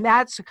pangry. And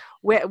that's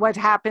what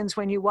happens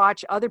when you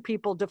watch other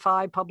people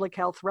defy public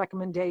health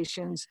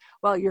recommendations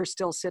while you're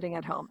still sitting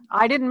at home.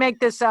 I didn't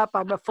make this up.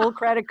 A full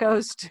credit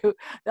goes to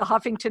the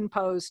Huffington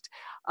Post.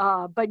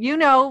 But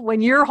when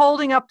you're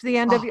holding up the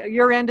end of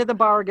your end of the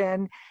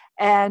bargain,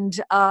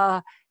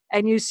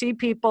 and you see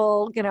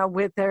people,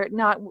 with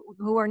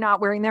who are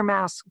not wearing their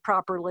mask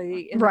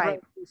properly in the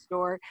grocery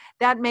store,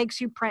 that makes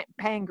you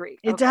pangry.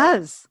 It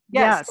does.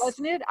 Yes,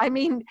 doesn't it? I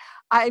mean,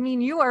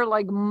 you are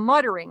like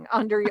muttering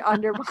under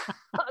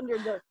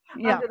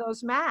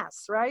those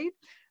masks, right?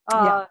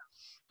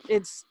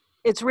 It's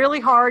really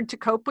hard to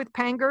cope with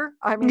panger.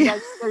 I mean,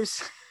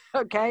 there's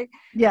okay.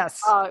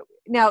 Yes.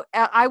 Now,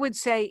 I would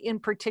say in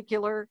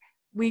particular,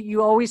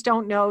 you always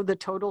don't know the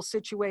total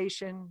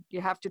situation. You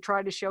have to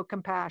try to show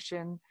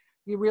compassion.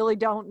 You really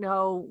don't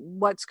know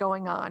what's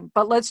going on.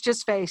 But let's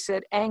just face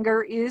it,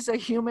 anger is a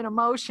human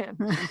emotion,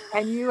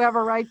 and you have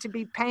a right to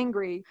be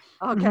pangry,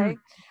 okay? Mm-hmm.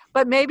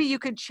 But maybe you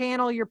could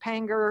channel your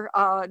panger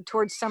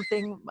towards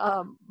something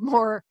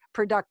more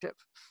productive,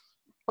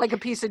 like a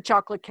piece of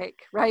chocolate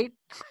cake, right?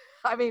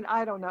 I mean,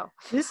 I don't know.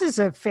 This is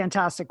a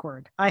fantastic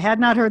word. I had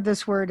not heard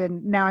this word,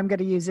 and now I'm going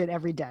to use it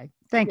every day.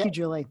 Thank you,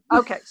 Julie.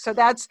 Okay, so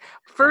that's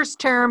first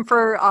term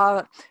for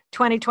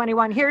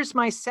 2021. Here's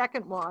my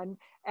second one,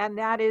 and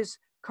that is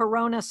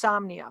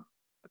coronasomnia.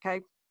 Okay.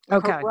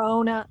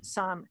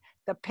 Coronasomnia.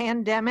 The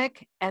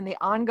pandemic and the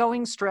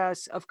ongoing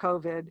stress of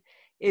COVID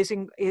is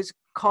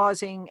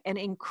causing an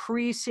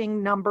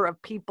increasing number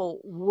of people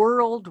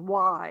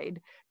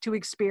worldwide to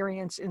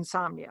experience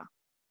insomnia.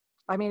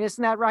 I mean,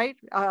 isn't that right?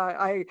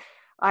 I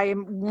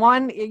am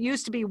one. It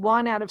used to be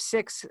 1 out of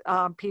 6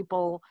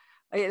 people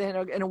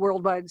in a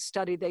worldwide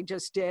study they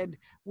just did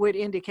would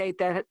indicate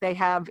that they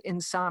have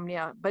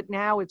insomnia, but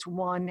now it's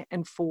 1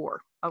 in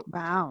 4. Oh,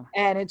 wow.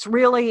 And it's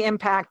really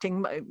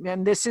impacting,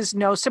 and this is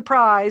no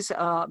surprise,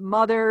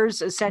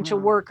 mothers, essential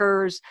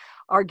workers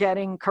are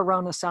getting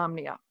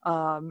coronasomnia.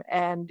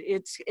 And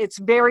it's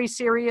very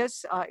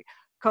serious.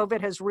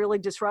 COVID has really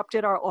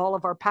disrupted all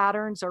of our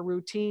patterns, our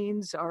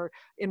routines, our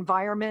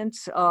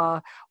environments.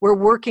 We're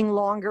working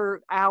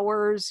longer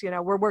hours,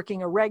 we're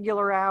working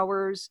irregular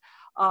hours.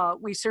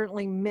 We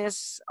certainly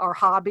miss our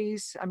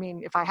hobbies. I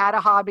mean, if I had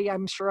a hobby,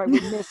 I'm sure I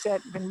would miss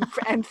it.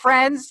 And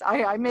friends,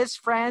 I miss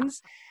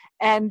friends.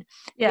 And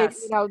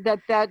Yes.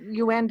 that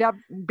you end up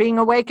being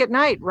awake at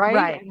night, right?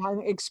 Right.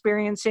 And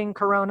experiencing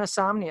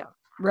coronasomnia.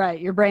 Right.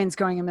 Your brain's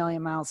going a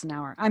million miles an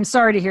hour. I'm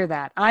sorry to hear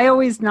that. I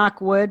always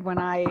knock wood when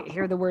I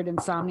hear the word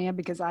insomnia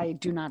because I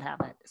do not have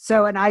it.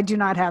 And I do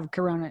not have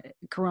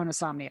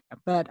coronasomnia,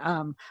 but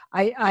I'm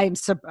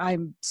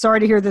sorry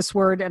to hear this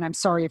word, and I'm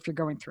sorry if you're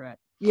going through it.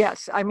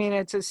 Yes, I mean,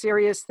 it's a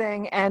serious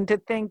thing, and to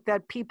think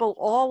that people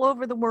all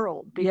over the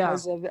world,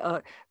 because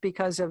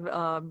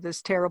of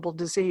this terrible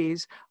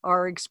disease,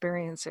 are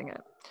experiencing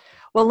it.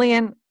 Well,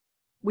 Lian,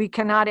 we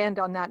cannot end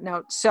on that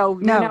note. So,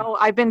 No.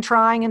 I've been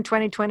trying in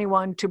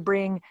 2021 to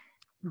bring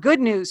good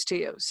news to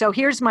you. So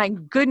here's my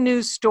good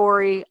news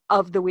story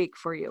of the week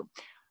for you.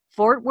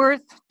 Fort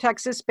Worth,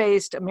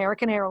 Texas-based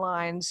American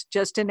Airlines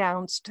just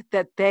announced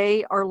that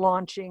they are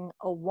launching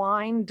a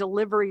wine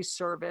delivery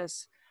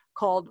service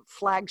called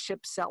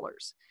Flagship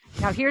Cellars.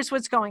 Now, here's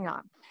what's going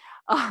on.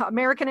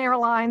 American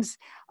Airlines,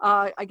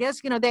 I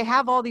guess, they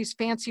have all these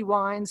fancy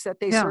wines that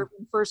they serve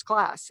in first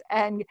class.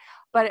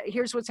 But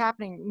here's what's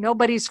happening.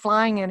 Nobody's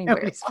flying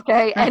anywhere.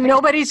 Okay. And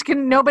nobody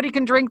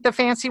can drink the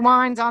fancy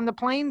wines on the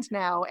planes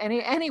now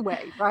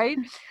anyway. Right.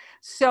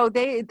 So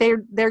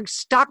they're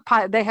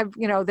stockpile. They have,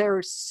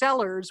 their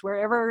cellars,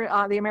 wherever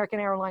the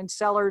American Airlines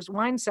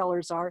wine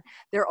cellars are,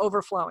 they're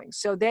overflowing.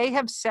 So they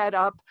have set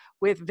up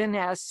with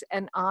Vinesse,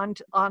 an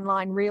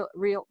online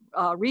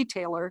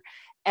retailer,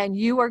 and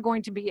you are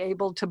going to be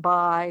able to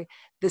buy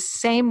the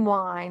same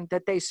wine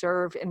that they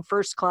serve in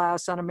first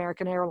class on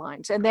American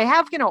Airlines. And they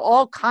have,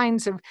 all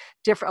kinds of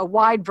a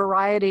wide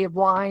variety of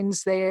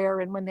wines there.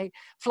 And when they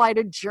fly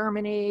to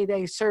Germany,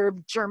 they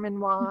serve German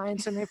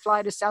wines, and they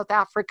fly to South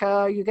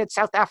Africa, you get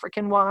South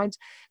African wines.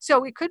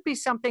 So it could be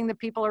something that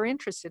people are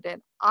interested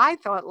in. I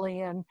thought,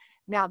 Lian,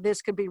 now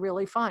this could be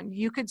really fun.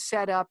 You could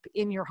set up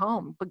in your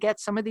home, but get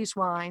some of these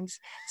wines,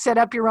 set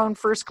up your own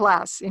first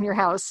class in your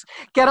house,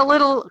 get a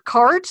little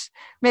cart.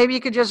 Maybe you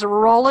could just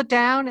roll it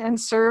down and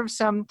serve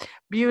some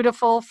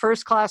beautiful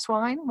first class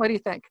wine. What do you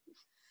think?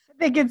 I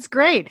think it's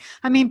great.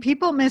 I mean,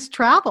 people miss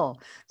travel.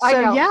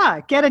 So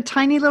yeah, get a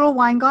tiny little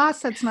wine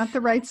glass that's not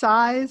the right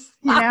size,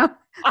 a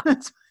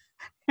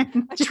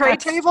tray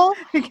table?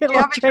 Get a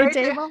little tray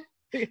table.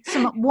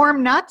 Some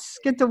warm nuts.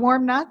 Get the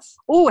warm nuts.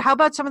 Oh, how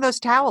about some of those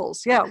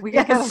towels? Yeah, we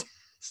could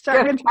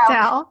start with the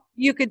towel.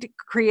 You could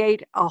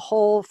create a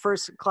whole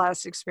first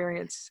class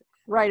experience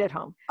right at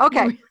home.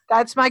 Okay,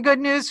 that's my good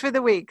news for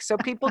the week. So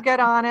people get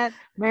on it.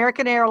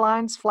 American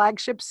Airlines,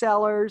 Flagship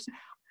Cellars,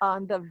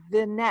 on the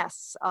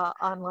Vinesse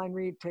online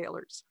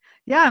retailers.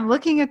 Yeah, I'm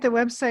looking at the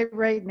website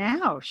right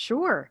now.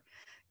 Sure.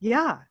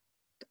 Yeah.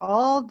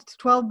 All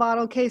 12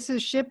 bottle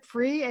cases ship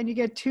free, and you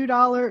get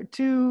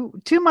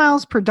 $2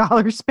 miles per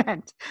dollar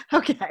spent.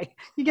 Okay.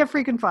 You get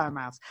freaking flyer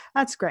miles.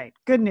 That's great.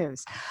 Good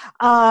news.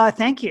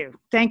 Thank you.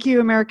 Thank you,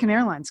 American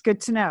Airlines. Good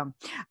to know.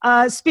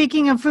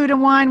 Speaking of food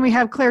and wine, we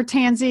have Claire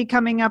Tansey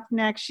coming up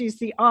next. She's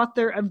the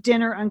author of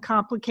Dinner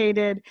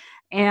Uncomplicated,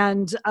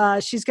 and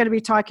she's going to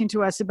be talking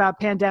to us about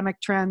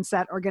pandemic trends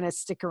that are going to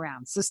stick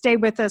around. So stay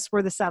with us.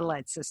 We're the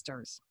Satellite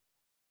Sisters.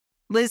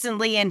 Liz and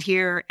Lian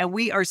here, and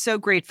we are so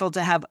grateful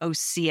to have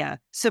OSEA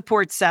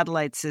support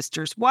Satellite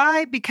Sisters.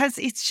 Why? Because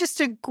it's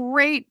just a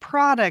great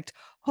product.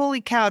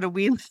 Holy cow, do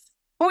we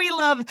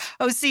love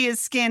OSEA's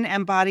skin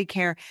and body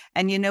care.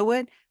 And you know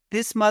what?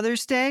 This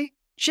Mother's Day,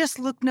 just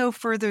look no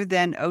further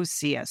than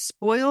OSEA.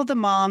 Spoil the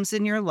moms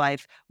in your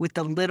life with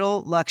the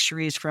little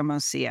luxuries from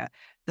OSEA.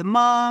 The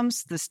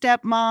moms, the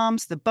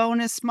stepmoms, the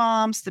bonus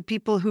moms, the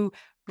people who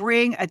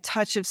bring a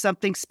touch of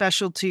something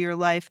special to your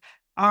life.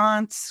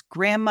 Aunts,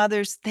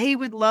 grandmothers, they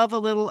would love a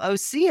little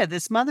OSEA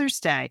this Mother's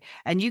Day.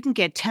 And you can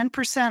get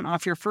 10%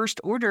 off your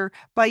first order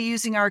by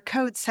using our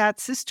code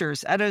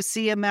SATSisters at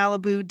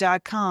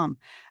OSEAMalibu.com.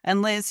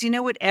 And Liz, you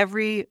know what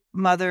every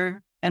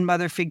mother and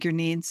mother figure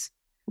needs?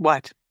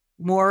 What?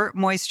 More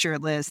moisture,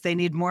 Liz. They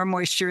need more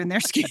moisture in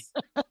their skin.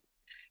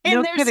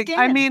 No kidding.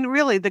 I mean,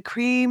 really, the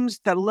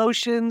creams, the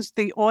lotions,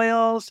 the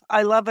oils,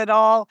 I love it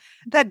all.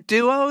 That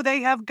duo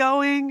they have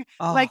going,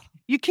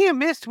 you can't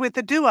miss with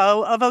the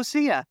duo of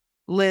OSEA.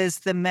 Liz,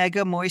 the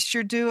Mega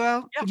Moisture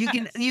Duo.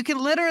 Yes. You can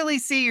literally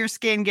see your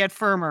skin get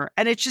firmer,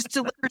 and it just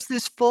delivers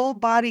this full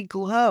body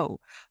glow.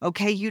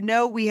 Okay,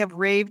 we have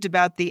raved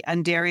about the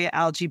Undaria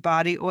Algae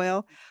Body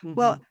Oil. Mm-hmm.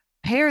 Well,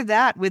 pair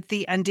that with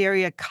the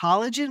Undaria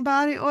Collagen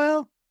Body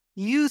Oil.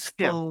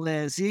 Youthful,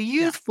 Liz. Your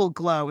youthful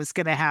glow is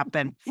going to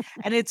happen.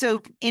 And it's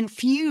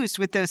infused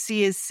with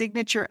OSEA's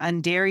signature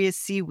Undaria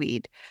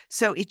seaweed.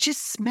 So it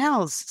just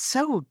smells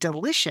so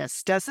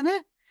delicious, doesn't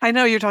it? I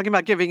know you're talking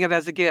about giving it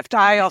as a gift.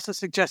 I also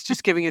suggest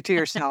just giving it to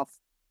yourself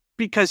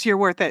because you're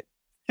worth it.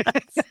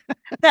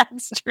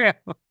 That's true.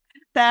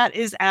 That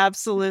is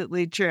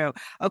absolutely true.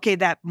 Okay,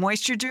 that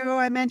Moisture Duo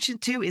I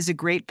mentioned too is a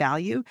great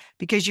value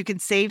because you can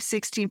save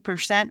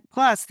 16%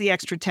 plus the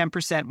extra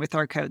 10% with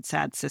our code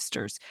SAD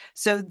Sisters.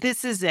 So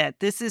this is it.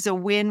 This is a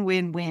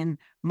win-win-win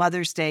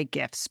Mother's Day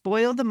gift.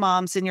 Spoil the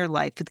moms in your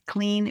life with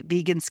clean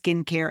vegan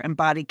skincare and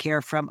body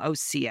care from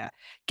Osea.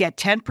 Get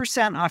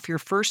 10% off your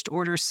first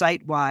order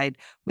site-wide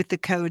with the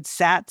code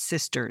SAT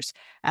Sisters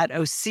at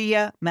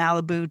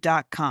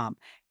OseaMalibu.com.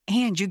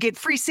 And you get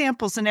free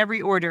samples in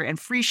every order and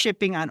free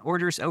shipping on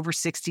orders over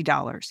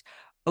 $60.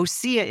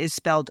 Osea is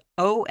spelled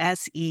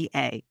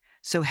O-S-E-A.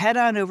 So head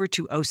on over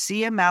to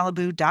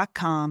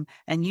OseaMalibu.com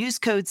and use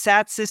code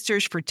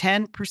SATSisters for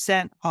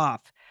 10%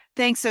 off.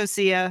 Thanks,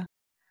 Osea.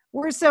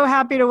 We're so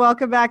happy to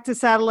welcome back to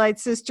Satellite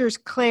Sisters,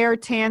 Claire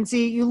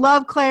Tansey. You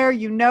love Claire.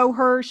 You know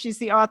her. She's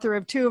the author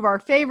of 2 of our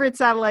favorite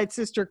Satellite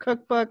Sister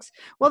cookbooks.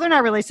 Well, they're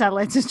not really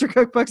Satellite Sister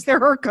cookbooks. They're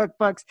her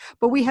cookbooks,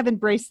 but we have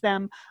embraced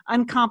them.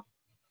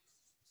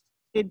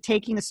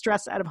 Taking the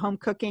stress out of home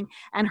cooking,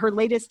 and her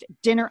latest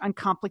Dinner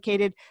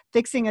Uncomplicated,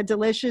 fixing a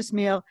delicious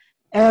meal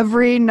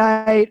every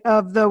night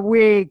of the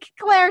week.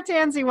 Claire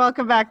Tansey,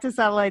 welcome back to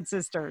Satellite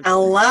Sisters.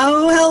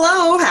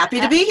 Hello.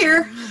 Happy to be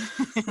here.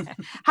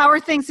 How are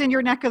things in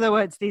your neck of the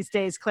woods these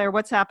days, Claire?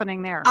 What's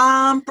happening there?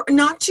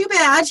 Not too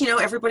bad.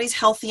 Everybody's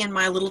healthy in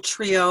my little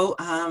trio.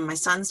 My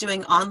son's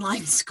doing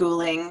online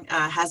schooling,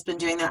 has been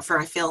doing that for,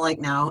 I feel like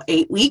now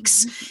 8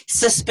 weeks.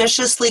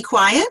 Suspiciously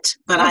quiet,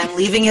 but I'm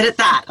leaving it at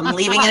that.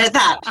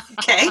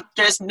 Okay.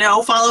 There's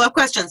no follow-up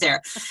questions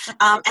there.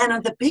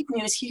 And the big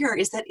news here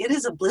is that it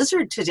is a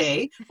blizzard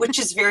today, which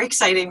is very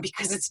exciting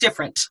because it's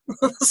different.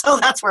 So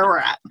that's where we're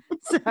at.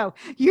 So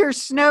you're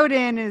snowed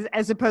in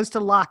as opposed to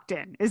locked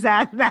in.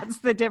 That's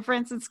the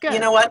difference? It's good. You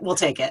know what? We'll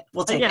take it.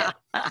 it.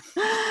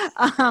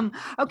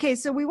 Okay,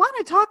 so we want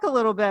to talk a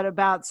little bit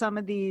about some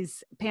of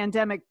these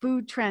pandemic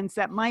food trends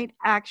that might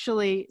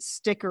actually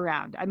stick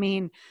around. I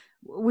mean,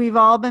 we've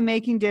all been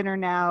making dinner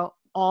now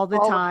all the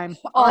time.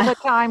 All the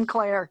time,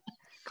 Claire.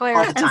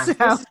 All the time.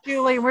 This is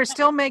Julie, we're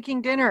still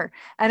making dinner.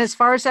 And as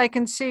far as I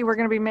can see, we're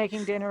going to be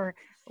making dinner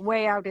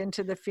way out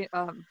into the future.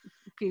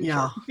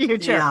 Yeah.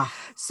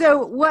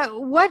 So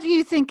what do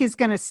you think is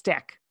going to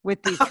stick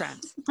with these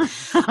trends?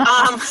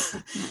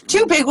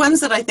 2 big ones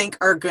that I think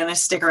are going to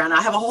stick around.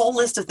 I have a whole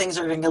list of things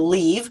that are going to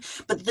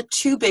leave, but the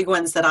 2 big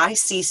ones that I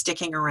see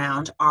sticking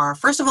around are,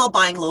 first of all,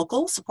 buying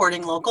local,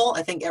 supporting local.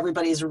 I think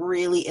everybody's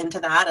really into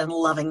that and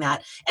loving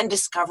that and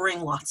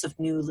discovering lots of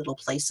new little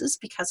places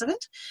because of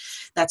it.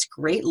 That's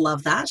great.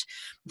 Love that.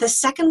 The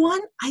second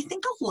one, I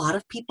think a lot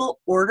of people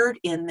ordered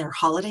in their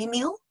holiday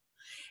meal.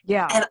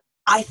 Yeah. And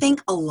I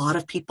think a lot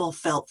of people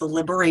felt the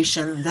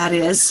liberation that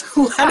is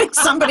letting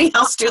somebody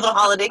else do the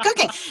holiday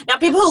cooking. Now,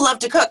 people who love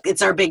to cook,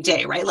 it's our big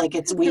day, right? Like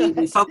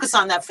we focus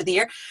on that for the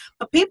year.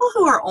 But people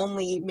who are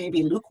only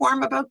maybe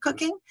lukewarm about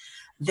cooking,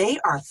 they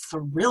are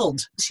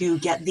thrilled to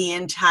get the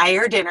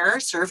entire dinner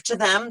served to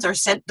them or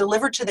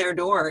delivered to their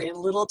door in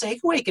little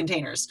takeaway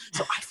containers.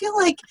 So I feel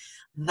like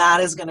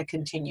that is going to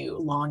continue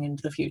long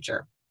into the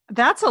future.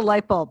 That's a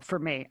light bulb for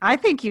me. I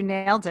think you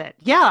nailed it.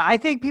 Yeah, I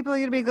think people are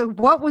going to be going,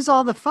 what was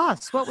all the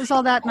fuss? What was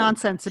all that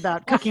nonsense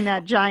about cooking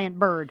that giant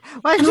bird?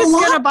 Well, I'm just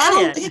going to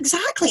buy it.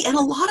 Exactly. And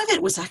a lot of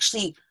it was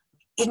actually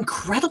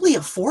incredibly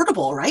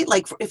affordable, right?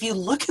 Like if you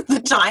look at the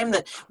time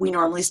that we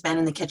normally spend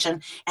in the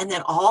kitchen and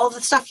then all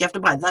the stuff you have to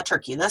buy, the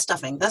turkey, the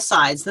stuffing, the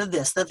sides, the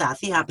this, the that,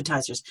 the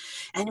appetizers.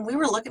 And we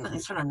were looking at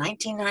sort of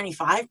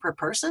 $19.95 per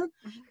person.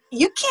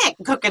 You can't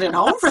cook it at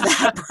home for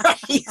that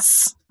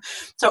price.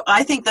 So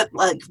I think that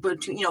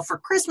for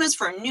Christmas,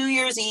 for New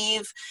Year's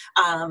Eve,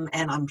 and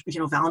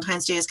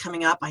Valentine's Day is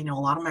coming up. I know a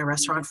lot of my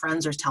restaurant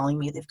friends are telling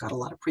me they've got a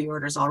lot of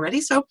pre-orders already.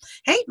 So,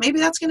 hey, maybe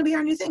that's going to be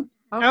our new thing.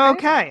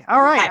 Okay.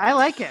 All right. I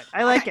like it.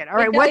 All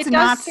right. What's it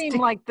does seem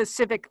like the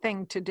civic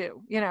thing to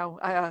do.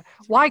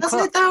 Why Doesn't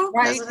cook? It though?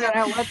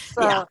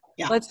 Right?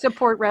 Let's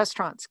support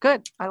restaurants.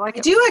 Good. I like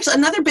it. Actually.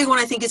 Another big one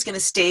I think is going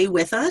to stay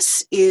with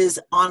us is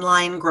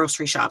online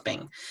grocery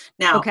shopping.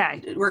 Now,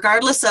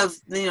 regardless of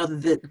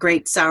the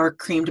great sour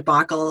cream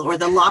debacle or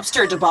the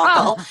lobster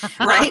debacle,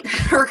 right?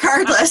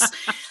 Regardless,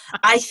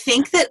 I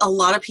think that a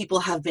lot of people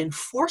have been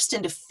forced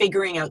into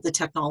figuring out the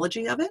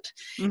technology of it.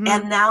 Mm-hmm.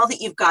 And now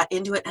that you've got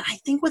into it, and I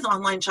think with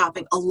online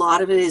shopping, a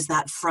lot of it is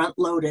that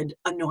front-loaded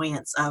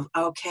annoyance of,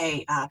 I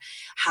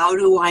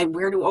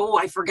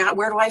forgot,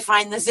 where do I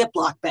find the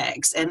Ziploc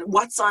bags and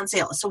what's on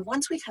sale? So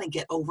once we kind of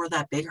get over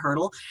that big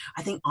hurdle,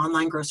 I think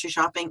online grocery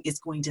shopping is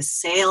going to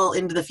sail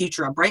into the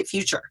future, a bright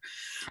future.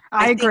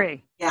 I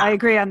agree. Yeah. I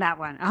agree on that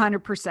one,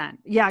 100%.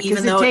 Yeah,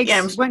 even though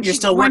you're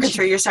still working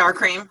through your sour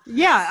cream.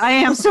 Yeah, I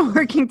am still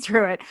working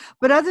through it.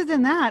 But other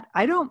than that,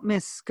 I don't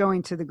miss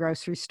going to the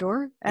grocery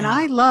store, and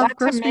I love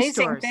grocery stores. That's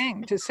an amazing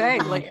thing to say.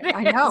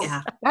 I know.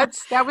 Yeah.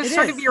 That was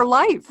sort of your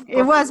life.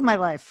 It was my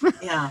life.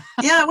 Yeah.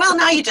 Well,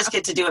 now you just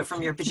get to do it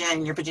from your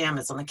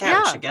pajamas on the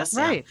couch, I guess.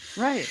 Right.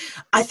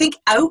 I think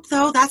out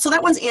though, that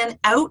one's in.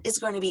 Out is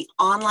going to be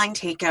online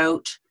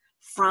takeout,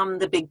 from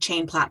the big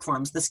chain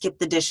platforms, the Skip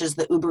the Dishes,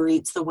 the Uber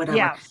Eats, the whatever.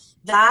 Yeah.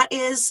 That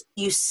is,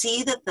 you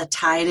see that the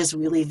tide is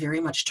really very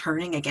much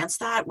turning against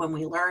that when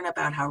we learn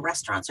about how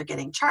restaurants are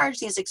getting charged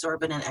these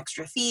exorbitant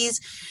extra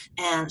fees,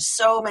 and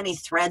so many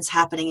threads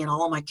happening in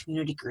all of my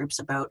community groups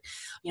about,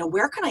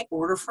 where can I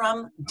order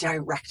from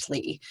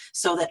directly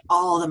so that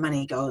all the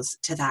money goes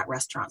to that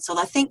restaurant. So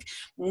I think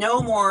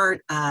no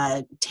more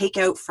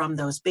takeout from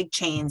those big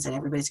chains, and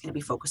everybody's going to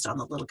be focused on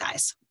the little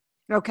guys.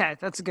 Okay,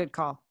 that's a good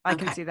call. I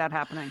can see that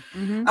happening.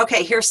 Mm-hmm.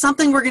 Okay, here's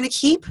something we're going to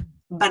keep: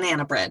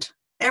 banana bread.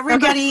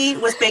 Everybody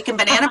was baking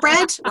banana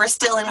bread. We're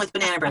still in with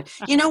banana bread.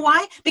 You know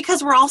why?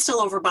 Because we're all still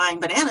overbuying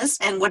bananas.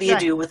 And what do you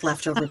do with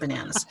leftover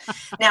bananas?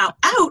 Now,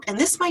 out, and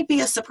this might be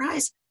a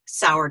surprise,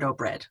 sourdough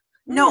bread.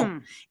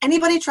 No.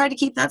 Anybody tried to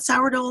keep that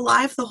sourdough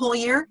alive the whole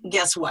year?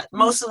 Guess what?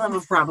 Most of them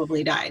have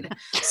probably died.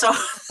 So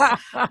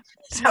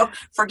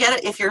forget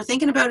it. If you're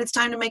thinking about it's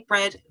time to make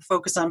bread,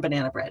 focus on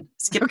banana bread.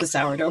 Skip the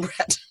sourdough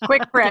bread.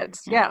 Quick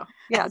breads. Yeah.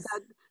 Yeah.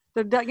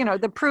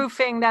 The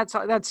proofing,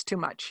 that's too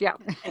much. Yeah.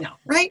 I know,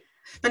 right?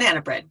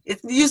 Banana bread. It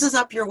uses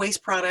up your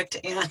waste product,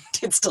 and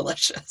it's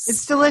delicious.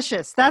 It's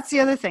delicious. That's the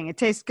other thing. It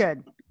tastes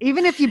good.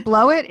 Even if you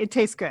blow it, it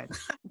tastes good.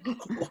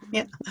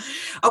 Yeah.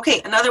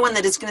 Okay, another one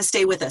that is going to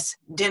stay with us: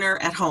 dinner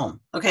at home.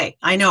 Okay,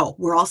 I know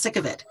we're all sick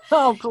of it.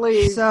 Oh,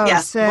 please. So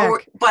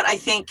sick. But I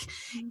think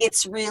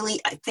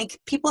I think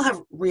people have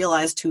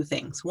realized two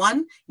things.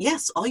 One,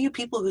 yes, all you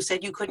people who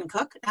said you couldn't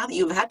cook, now that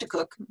you've had to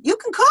cook, you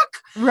can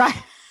cook. Right.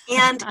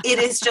 And it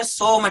is just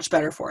so much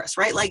better for us,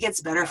 right? Like,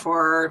 it's better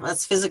for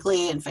us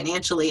physically and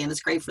financially, and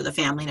it's great for the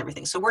family and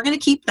everything. So we're going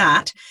to keep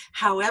that.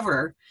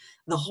 However,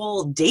 the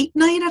whole date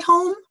night at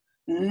home,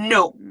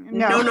 no.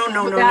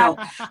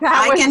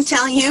 I can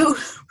tell you.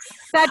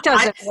 That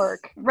doesn't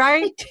work,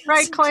 right?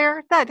 Right,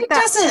 Claire? It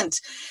doesn't.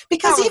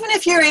 Because even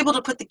if you're able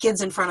to put the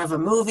kids in front of a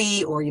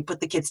movie, or you put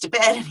the kids to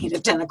bed and eat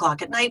at 10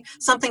 o'clock at night,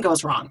 something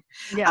goes wrong.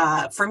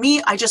 Yeah. For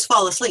me, I just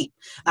fall asleep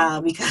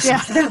because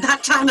at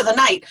that time of the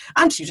night,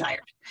 I'm too tired.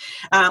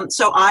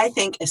 So I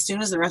think as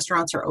soon as the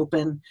restaurants are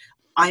open,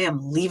 I am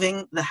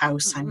leaving the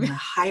house. I'm going to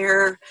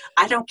hire,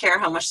 I don't care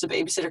how much the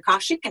babysitter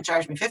costs. She can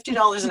charge me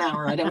 $50 an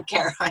hour. I don't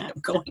care. I am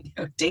going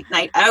date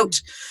night out.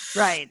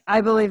 Right.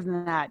 I believe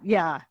in that.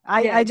 Yeah.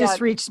 I just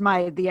reached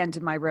the end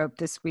of my rope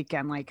this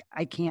weekend. Like,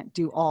 I can't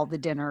do all the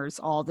dinners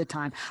all the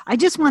time. I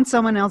just want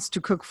someone else to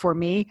cook for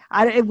me.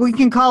 We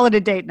can call it a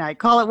date night.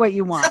 Call it what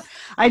you want.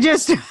 I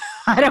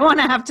don't want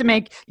to have to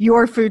make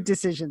your food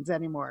decisions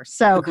anymore.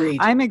 So Agreed.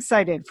 I'm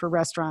excited for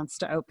restaurants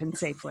to open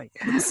safely.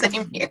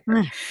 Same here.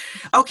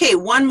 Okay,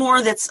 one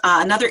more that's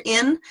another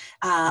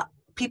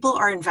people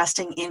are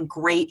investing in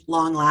great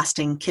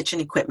long-lasting kitchen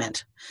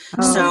equipment.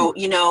 So,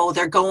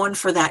 they're going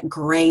for that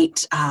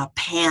great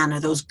pan, or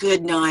those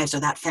good knives, or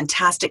that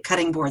fantastic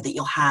cutting board that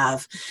you'll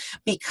have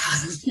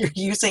because you're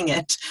using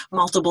it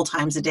multiple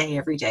times a day,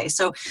 every day.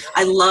 So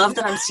I love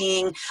that I'm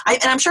seeing,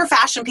 and I'm sure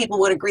fashion people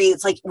would agree,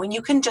 it's like when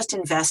you can just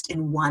invest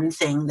in one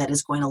thing that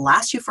is going to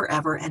last you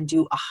forever and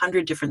do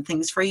 100 different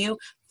things for you,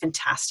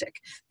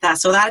 fantastic.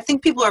 So I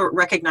think people are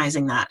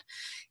recognizing that.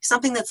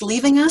 Something that's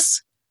leaving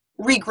us,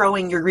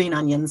 regrowing your green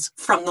onions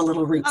from the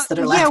little roots that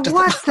are left. Yeah,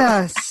 what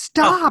the?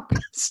 Stop.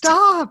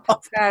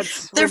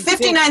 They're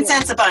 59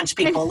 cents a bunch,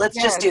 people.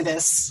 Let's just do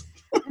this.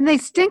 And they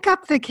stink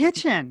up the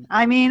kitchen.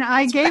 I mean,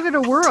 I gave it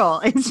a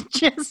whirl. It's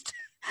just,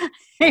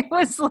 it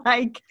was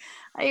like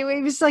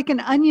an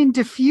onion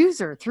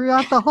diffuser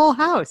throughout the whole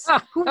house.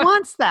 Who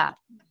wants that?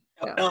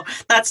 No,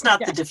 that's not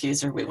the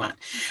diffuser we want.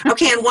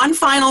 Okay, and one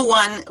final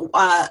one.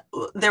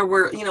 There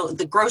were,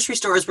 the grocery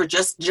stores were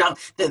just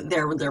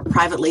their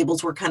private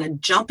labels were kind of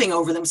jumping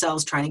over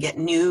themselves, trying to get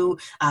new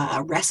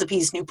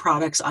recipes, new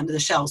products onto the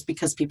shelves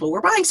because people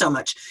were buying so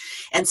much.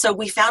 And so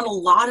we found a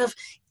lot of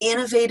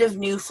innovative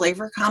new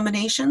flavor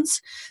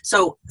combinations.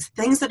 So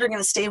things that are going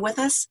to stay with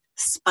us: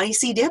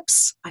 spicy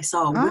dips. I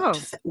saw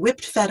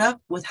whipped feta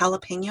with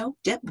jalapeno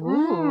dip.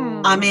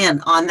 Ooh. I'm in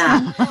on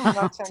that.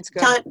 That sounds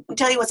good.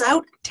 Tell you what's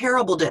out: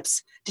 terrible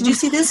dips. Did you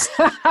see this?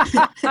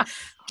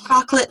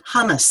 Chocolate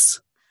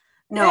hummus.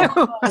 No,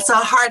 it's a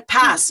hard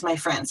pass, my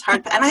friends.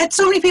 And I had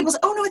so many people say,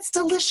 "Oh no, it's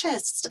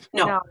delicious."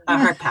 No, a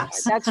hard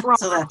pass. That's wrong.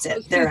 So that's it.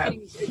 Those They're two out.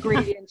 things,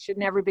 ingredients should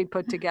never be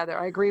put together.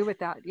 I agree with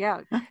that.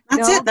 Yeah.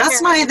 That's it.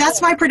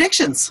 That's my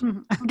predictions.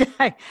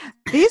 Okay.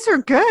 These are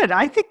good.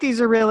 I think these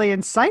are really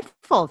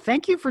insightful.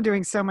 Thank you for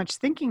doing so much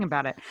thinking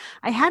about it.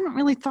 I hadn't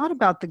really thought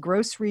about the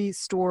grocery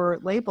store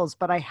labels,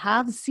 but I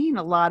have seen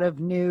a lot of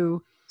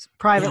new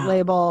private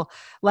label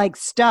like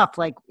stuff,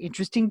 like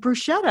interesting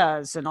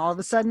bruschettas, and all of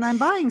a sudden I'm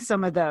buying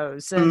some of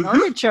those, and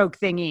artichoke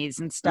thingies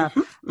and stuff.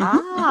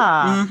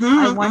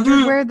 I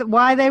wondered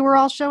why they were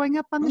all showing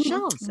up on the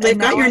shelves. They've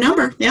got your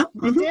number. Yeah,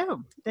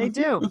 they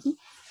do.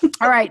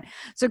 All right,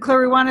 so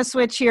Claire, we want to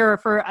switch here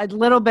for a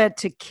little bit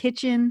to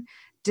kitchen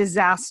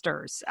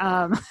disasters,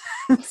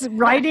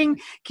 writing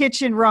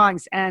kitchen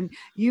wrongs. And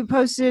you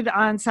posted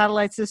on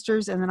Satellite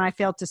Sisters, and then I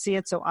failed to see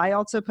it, so I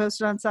also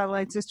posted on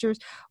Satellite Sisters.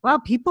 Wow,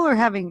 people are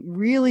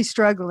really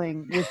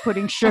struggling with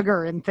putting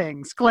sugar in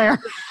things. Claire.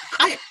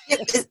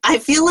 I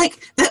feel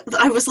like that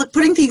I was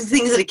putting these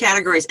things into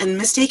categories, and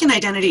mistaken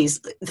identities,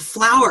 the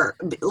flour,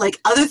 like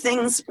other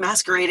things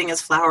masquerading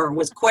as flour,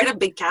 was quite a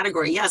big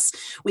category. Yes,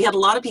 we had a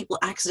lot of people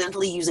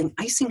accidentally using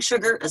icing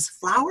sugar as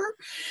flour.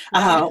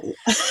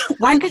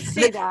 I could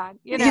see that.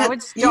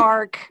 It's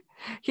dark.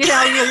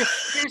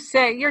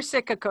 You're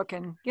sick of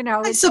cooking.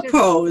 I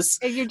suppose.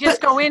 You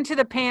just go into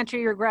the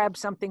pantry or grab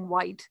something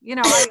white.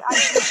 I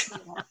see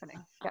it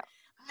happening. Yeah.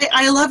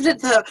 I loved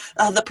it.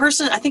 The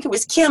person, I think it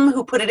was Kim,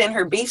 who put it in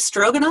her beef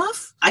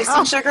stroganoff,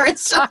 icing sugar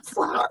instead of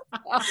flour.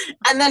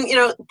 And then,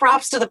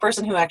 props to the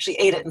person who actually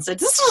ate it and said,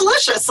 "This is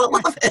delicious. I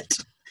love it."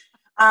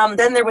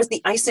 Then there was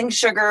the icing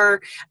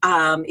sugar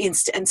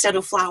instead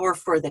of flour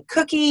for the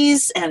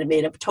cookies, and it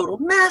made a total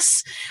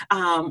mess.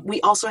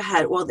 We also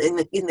had,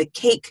 in the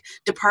cake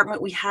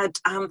department, we had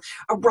a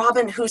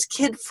Robin whose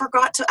kid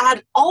forgot to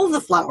add all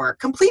the flour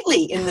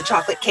completely in the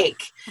chocolate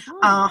cake.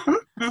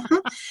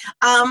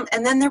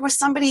 And then there was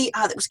somebody,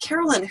 that was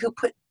Carolyn, who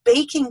put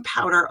baking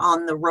powder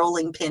on the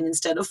rolling pin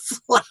instead of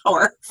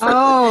flour.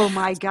 Oh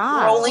my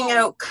God. Rolling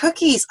out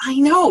cookies. I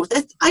know,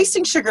 that's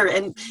icing sugar,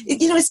 and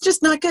it's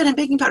just not good, and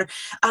baking powder.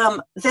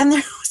 Then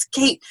there was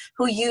Kate,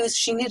 who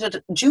she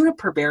needed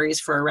juniper berries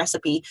for a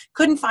recipe,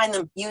 couldn't find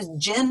them, used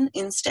gin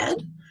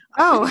instead.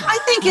 Oh, I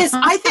think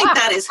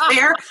that is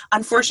fair.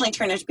 Unfortunately,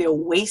 turned out to be a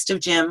waste of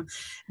gin.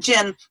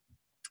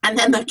 And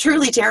then the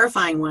truly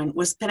terrifying one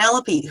was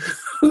Penelope,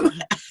 who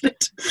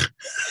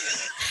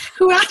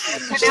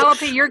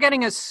Penelope, you're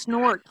getting a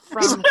snort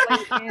from.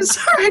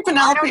 Sorry,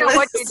 Penelope. I don't know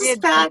what you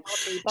did, Penelope,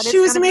 but she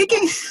was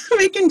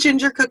making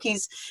ginger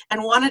cookies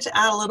and wanted to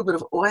add a little bit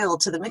of oil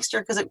to the mixture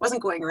because it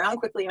wasn't going around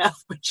quickly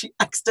enough. But she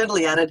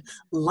accidentally added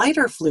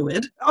lighter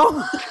fluid.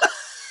 Oh.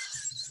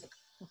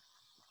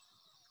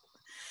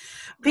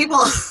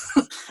 People,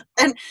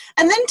 and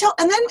then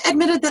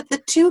admitted that the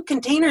two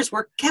containers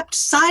were kept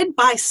side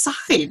by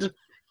side.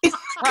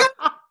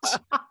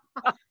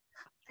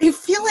 I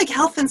feel like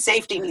health and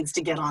safety needs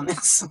to get on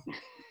this.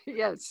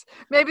 Yes.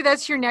 Maybe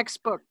that's your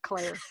next book,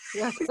 Claire.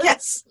 Yes.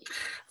 Yes.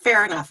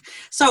 Fair enough.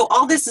 So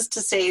all this is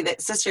to say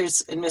that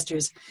sisters and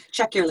misters,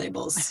 check your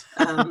labels.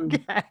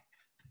 Okay.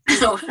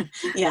 So,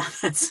 yeah,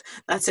 that's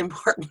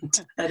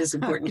important. That is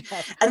important.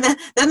 Okay. And then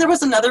there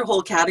was another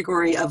whole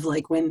category of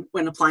like when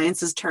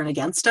appliances turn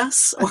against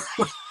us,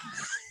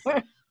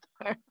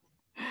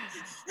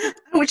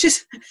 which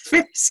is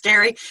very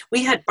scary.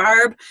 We had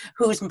Barb,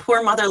 whose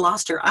poor mother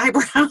lost her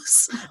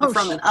eyebrows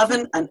from an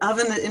oven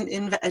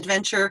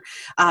adventure.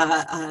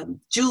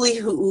 Julie,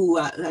 who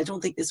I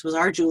don't think this was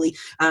our Julie.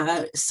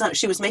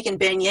 She was making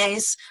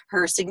beignets.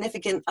 Her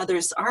significant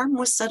other's arm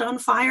was set on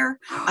fire.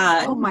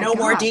 No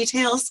more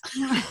details.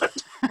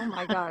 Oh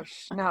my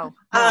gosh, no.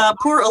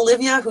 Poor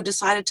Olivia, who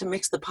decided to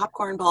mix the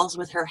popcorn balls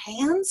with her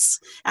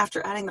hands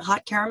after adding the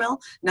hot caramel.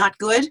 Not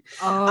good.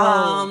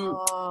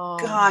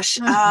 Gosh.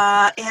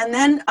 And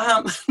then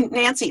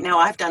Nancy, now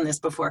I've done this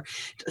before.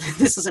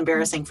 This is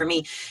embarrassing for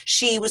me.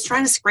 She was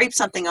trying to scrape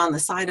something on the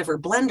side of her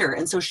blender,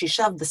 and so she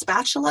shoved the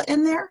spatula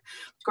in there.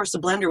 Of course, the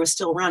blender was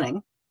still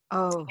running.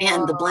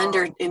 And the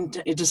blender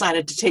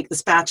decided to take the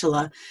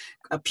spatula,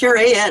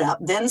 puree it up,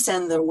 then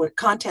send the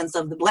contents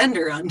of the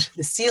blender onto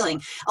the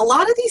ceiling. A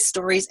lot of these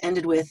stories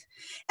ended with,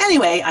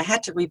 anyway, I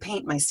had to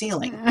repaint my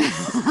ceiling.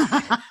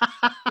 Have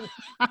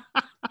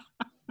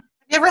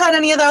you ever had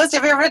any of those?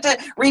 Have you ever had to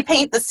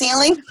repaint the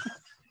ceiling?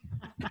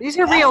 These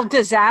are real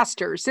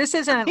disasters. This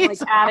isn't like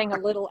adding a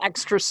little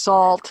extra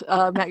salt,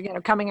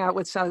 coming out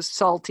with some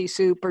salty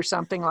soup or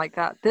something like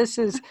that. This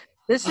is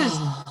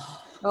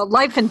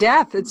life and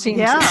death, it seems.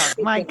 Yeah,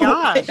 my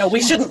gosh. No,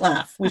 we shouldn't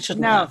laugh. We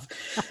shouldn't laugh.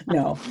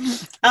 No.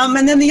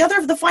 And then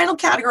the final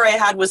category I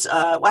had was,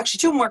 actually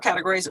two more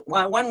categories.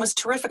 One was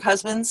terrific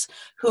husbands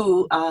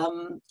who,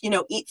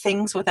 eat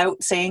things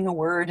without saying a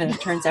word, and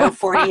it turns out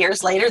 40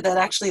 years later that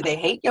actually they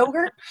hate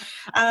yogurt.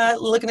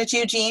 Looking at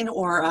you, Jean,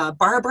 or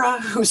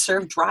Barbara, who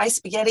served dry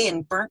spaghetti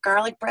and burnt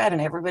garlic bread,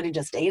 and everybody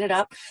just ate it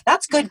up.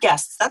 That's good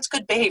guests. That's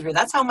good behavior.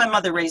 That's how my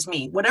mother raised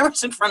me.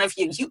 Whatever's in front of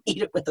you, you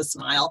eat it with a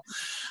smile.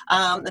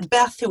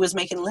 Beth, who was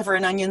making liver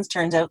and onions,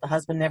 turns out the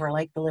husband never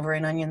liked the liver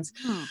and onions.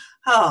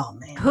 Oh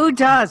man, who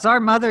does? Our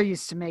mother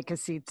used to make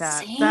us eat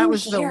that. Same that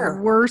was here.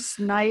 The worst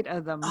night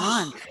of the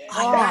month.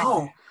 I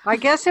know. I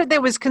guess it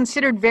was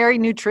considered very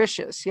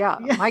nutritious. Yeah.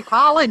 My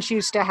college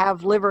used to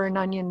have liver and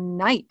onion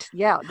night.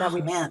 Yeah.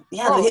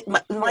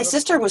 My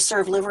sister was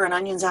served liver and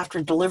onions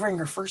after delivering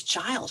her first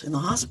child in the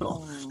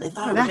hospital. They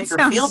thought it would make her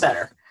feel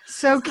better.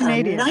 So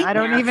Canadian. I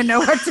don't even know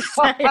what to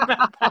say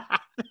about that.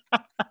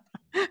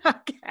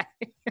 Okay.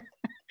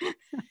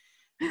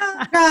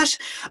 Oh, gosh.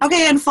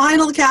 Okay, and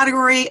final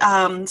category,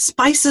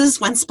 spices,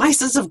 when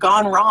spices have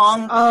gone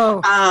wrong.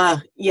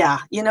 Yeah,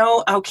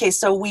 okay,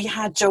 so we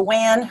had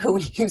Joanne, who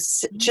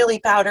used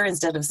chili powder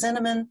instead of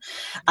cinnamon,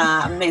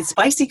 made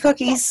spicy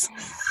cookies.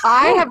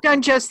 I have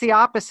done just the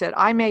opposite.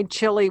 I made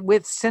chili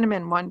with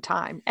cinnamon one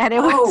time, and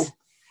it was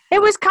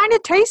It was kind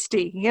of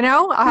tasty, in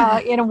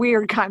a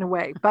weird kind of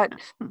way, but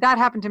that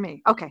happened to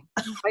me. Okay,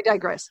 I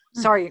digress.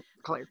 Sorry,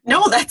 Claire.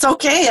 No, that's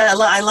okay.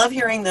 I love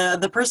hearing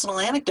the personal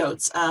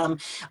anecdotes.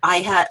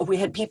 We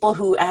had people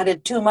who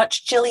added too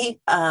much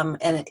chili,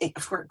 and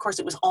of course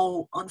it was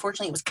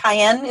unfortunately it was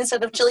cayenne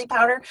instead of chili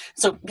powder,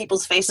 so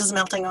people's faces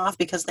melting off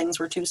because things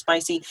were too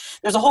spicy.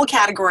 There's a whole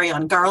category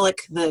on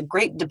garlic, the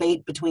great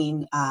debate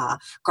between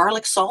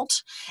garlic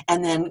salt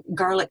and then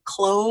garlic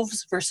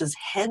cloves versus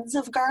heads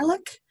of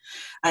garlic.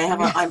 I have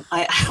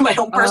my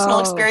own personal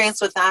experience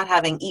with that,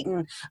 having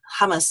eaten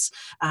hummus.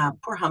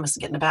 Poor hummus is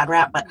getting a bad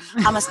rap, but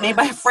hummus made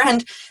by a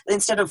friend.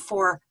 Instead of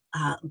 4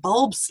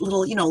 bulbs,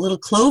 little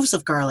cloves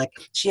of garlic,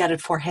 she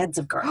added 4 heads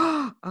of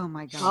garlic. Oh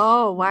my God.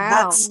 Oh, wow.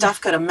 That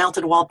stuff could have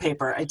melted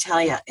wallpaper. I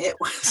tell you, it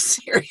was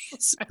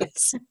serious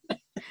business.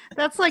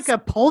 That's like a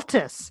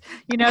poultice.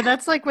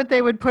 That's like what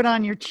they would put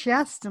on your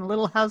chest in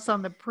Little House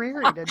on the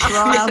Prairie to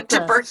draw out the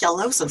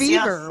tuberculosis,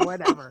 fever or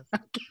whatever.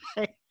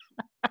 Okay.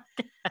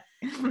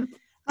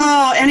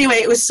 Oh, anyway,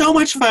 it was so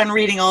much fun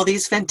reading all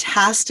these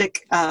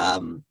fantastic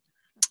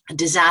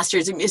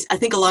disasters. I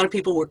think a lot of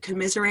people were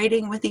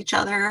commiserating with each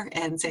other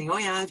and saying, oh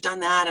yeah, I've done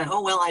that. And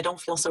oh, well, I don't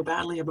feel so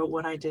badly about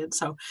what I did.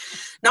 So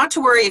not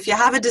to worry if you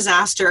have a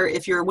disaster,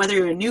 whether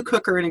you're a new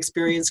cook or an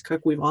experienced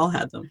cook, we've all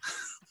had them.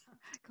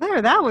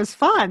 Claire, that was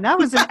fun. That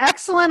was an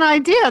excellent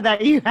idea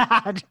that you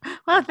had.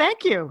 Well,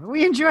 thank you.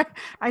 We enjoy.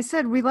 I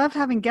said we love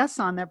having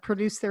guests on that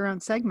produce their own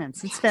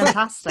segments. It's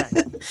fantastic.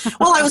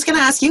 Well, I was going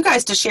to ask you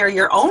guys to share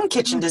your own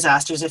kitchen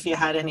disasters if you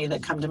had any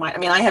that come to mind. I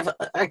mean,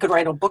 I could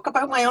write a book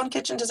about my own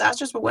kitchen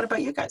disasters, but what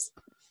about you guys?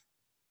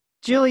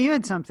 Julie, you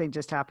had something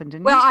just happened,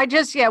 didn't you? Well,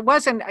 it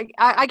wasn't,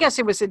 I guess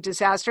it was a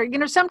disaster.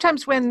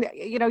 Sometimes when,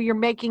 you're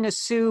making a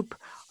soup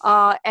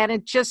and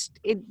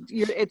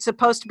it's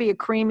supposed to be a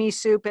creamy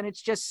soup and it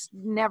just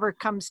never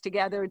comes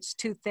together. It's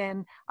too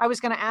thin. I was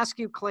going to ask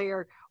you,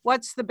 Claire,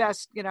 what's the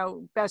best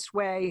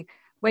way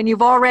when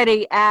you've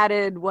already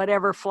added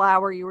whatever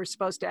flour you were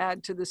supposed to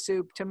add to the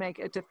soup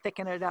to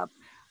thicken it up?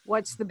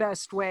 What's the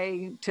best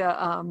way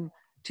to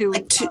too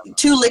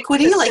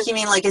liquidy? Like you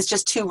mean like it's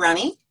just too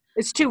runny?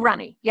 It's too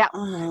runny. Yeah.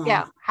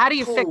 Yeah. How do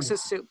you fix a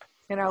soup?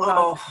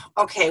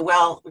 Okay.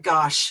 Well,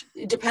 gosh,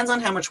 it depends on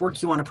how much work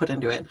you want to put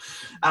into it.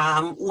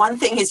 One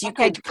thing is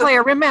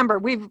Claire, remember,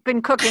 we've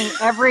been cooking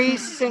every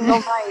single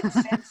night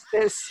since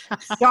this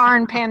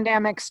darn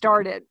pandemic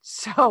started.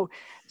 So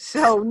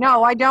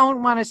no, I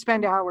don't want to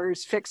spend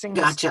hours fixing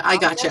this. Gotcha. I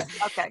gotcha.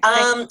 Okay.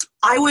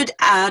 I would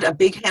add a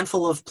big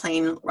handful of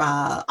plain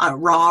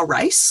raw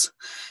rice.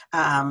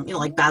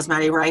 Like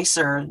basmati rice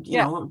or,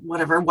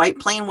 whatever,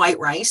 plain white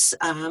rice.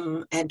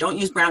 And don't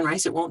use brown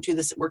rice. It won't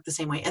work the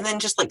same way. And then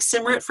just like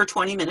simmer it for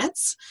 20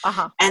 minutes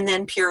and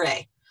then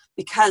puree.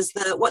 Because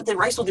what the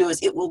rice will do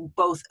is it will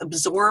both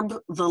absorb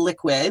the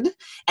liquid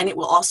and it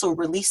will also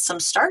release some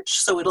starch.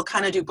 So it'll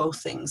kind of do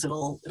both things.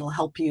 It'll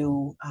help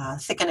you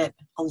thicken it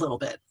a little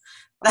bit.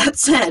 That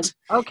said.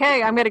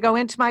 Okay, I'm going to go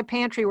into my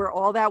pantry where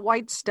all that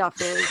white stuff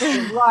is.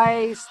 The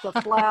rice, the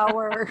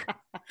flour,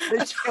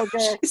 the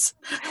sugar.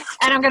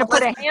 And I'm going to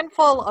put a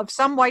handful of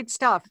some white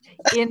stuff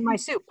in my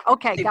soup.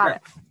 Okay, got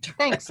it.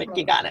 Thanks. I think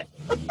you got it.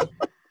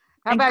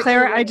 And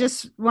Claire, I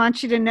just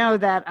want you to know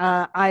that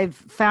I've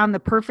found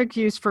the perfect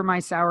use for my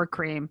sour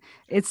cream.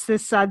 It's the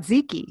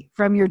tzatziki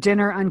from your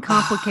Dinner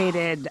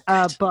Uncomplicated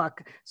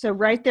book. So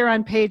right there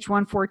on page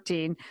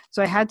 114.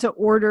 So I had to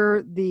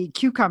order the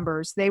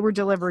cucumbers. They were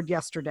delivered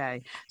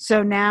yesterday.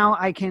 So now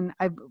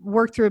I've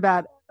worked through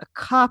about a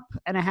cup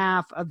and a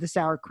half of the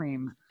sour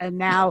cream. And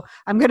now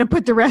I'm going to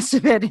put the rest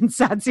of it in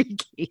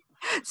tzatziki.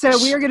 So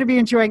we are going to be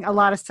enjoying a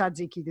lot of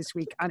tzatziki this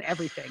week on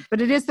everything,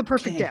 but it is the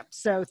perfect dip.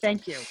 So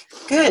thank you.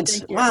 Good.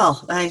 Thank you.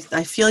 Well, I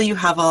feel you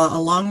have a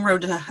long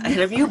road ahead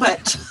of you,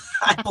 but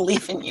I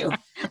believe in you.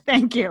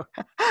 Thank you.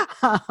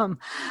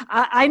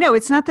 I know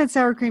it's not that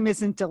sour cream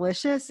isn't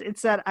delicious.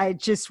 It's that I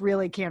just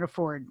really can't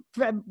afford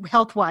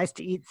health-wise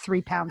to eat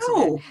 3 pounds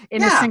of it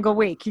in a single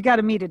week. You got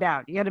to meet it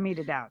out.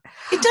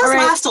 It does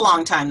last a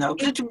long time though.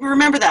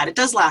 Remember that it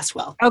does last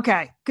well.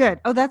 Okay, good.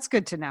 Oh, that's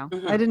good to know.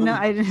 Mm-hmm, I didn't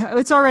know.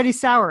 It's already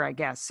sour, I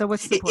guess. So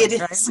what's the point?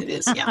 It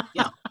is. Yeah.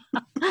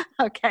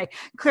 Okay.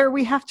 Claire,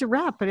 we have to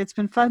wrap, but it's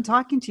been fun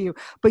talking to you.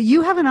 But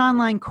you have an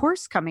online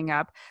course coming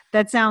up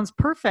that sounds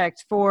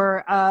perfect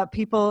for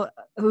people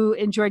who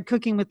enjoyed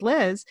cooking with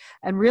Liz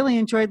and really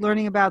enjoyed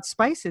learning about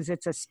spices.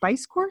 It's a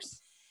spice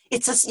course?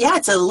 It's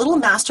a little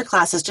master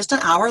class. It's just an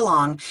hour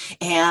long,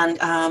 and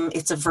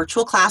it's a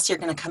virtual class. You're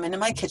going to come into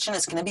my kitchen.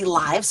 It's going to be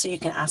live, so you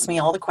can ask me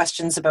all the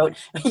questions about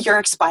your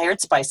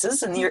expired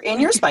spices and in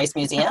your spice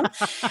museum.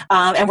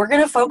 And we're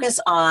going to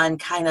focus on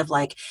kind of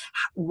like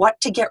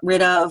what to get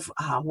rid of,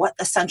 what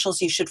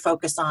essentials you should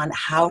focus on,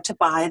 how to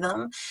buy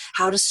them,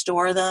 how to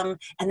store them,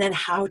 and then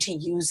how to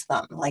use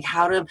them, like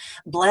how to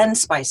blend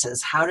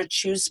spices, how to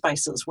choose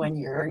spices when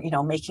you're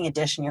making a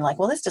dish and you're like,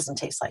 well, this doesn't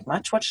taste like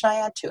much. What should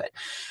I add to it?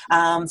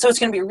 So it's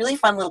going to be a really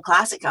fun little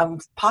classic.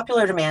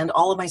 Popular demand.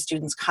 All of my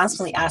students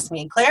constantly ask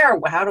me, Claire,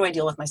 how do I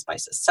deal with my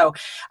spices? So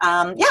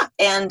yeah,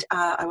 and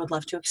I would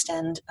love to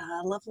extend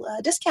a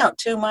discount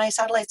to my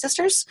satellite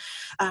sisters.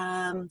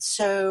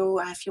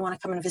 So if you want to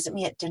come and visit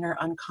me at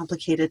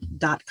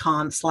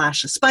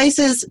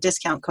dinneruncomplicated.com/spices,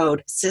 discount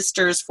code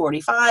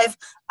SISTERS45,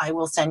 I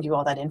will send you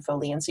all that info,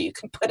 Leanne, so you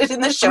can put it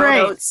in the show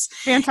notes.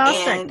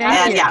 Fantastic.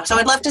 Thank you. Yeah, so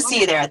I'd love to see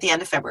you there at the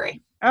end of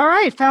February. All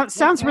right.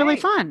 Sounds really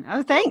fun.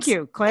 Oh, thanks.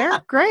 You, Claire. Yeah.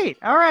 Great.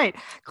 All right.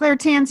 Claire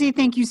Tansey,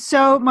 thank you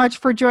so much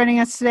for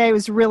joining us today. It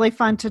was really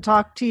fun to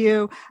talk to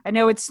you. I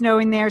know it's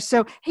snowing there.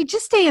 So, hey,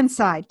 just stay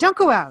inside. Don't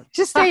go out.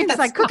 Just stay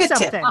inside. Cook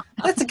something.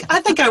 I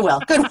think I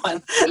will. Good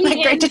one.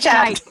 Great to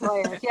chat.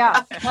 Claire.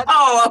 Yeah.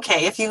 Oh,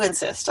 okay. If you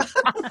insist.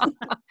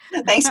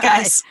 Thanks,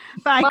 guys.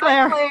 Right.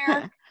 Bye,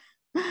 Claire.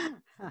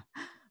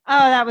 Oh,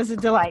 that was a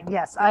delight.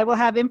 Yes, I will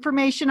have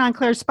information on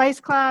Claire's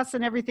spice class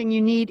and everything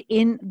you need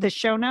in the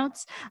show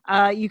notes.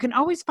 You can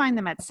always find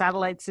them at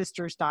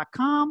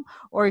satellitesisters.com,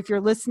 or if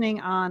you're listening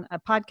on a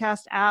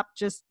podcast app,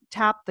 just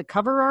tap the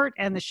cover art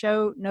and the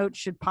show notes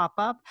should pop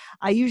up.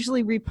 I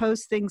usually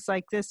repost things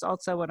like this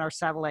also in our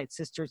Satellite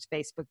Sisters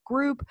Facebook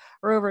group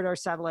or over at our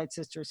Satellite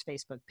Sisters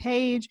Facebook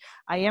page.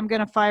 I am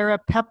going to fire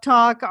up Pep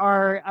Talk,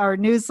 our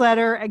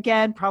newsletter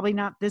again, probably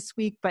not this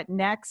week, but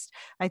next.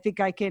 I think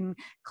I can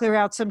clear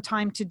out some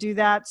time to do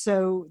that.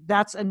 So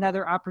that's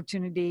another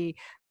opportunity.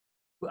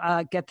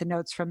 Get the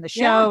notes from the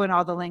show and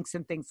all the links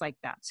and things like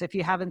that. So if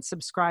you haven't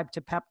subscribed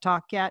to Pep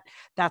Talk yet,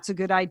 that's a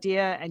good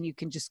idea. And you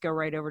can just go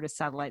right over to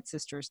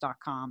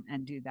satellitesisters.com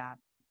and do that.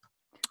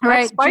 All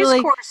right, spice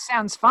Julie, course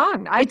sounds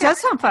fun. It does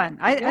sound fun.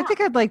 I think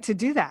I'd like to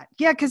do that.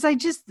 Yeah, because I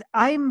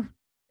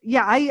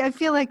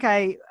feel like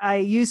I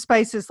use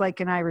spices like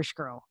an Irish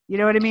girl. You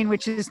know what I mean?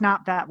 Which is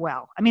not that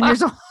well. I mean,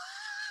 there's a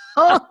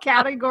whole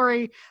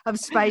category of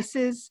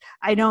spices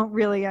I don't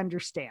really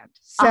understand.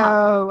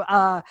 So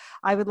I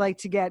would like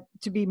to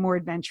be more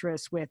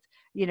adventurous with,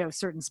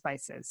 certain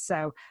spices.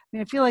 So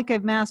I feel like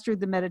I've mastered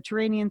the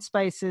Mediterranean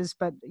spices,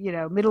 but,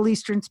 Middle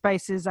Eastern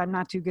spices I'm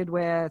not too good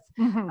with.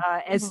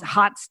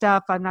 Hot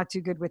stuff, I'm not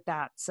too good with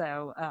that.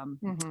 So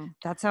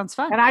that sounds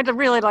fun. And I'd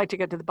really like to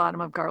get to the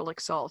bottom of garlic,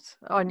 salt,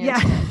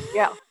 onions.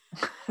 Yeah.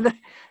 That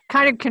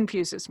kind of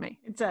confuses me.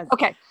 It does.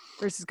 Okay.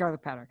 Versus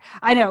garlic powder.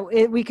 I know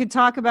we could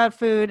talk about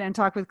food and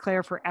talk with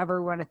Claire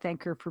forever. We want to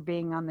thank her for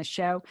being on the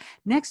show.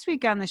 Next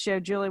week on the show,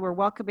 Julie, we're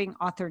welcoming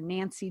author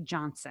Nancy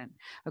Johnson.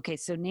 Okay,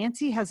 so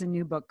Nancy has a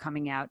new book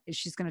coming out.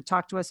 She's going to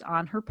talk to us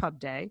on her pub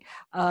day,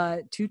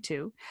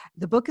 2/2.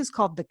 The book is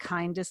called The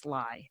Kindest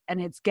Lie,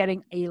 and it's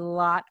getting a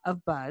lot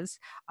of buzz.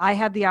 I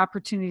had the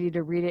opportunity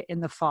to read it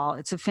in the fall.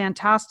 It's a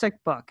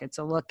fantastic book. It's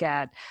a look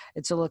at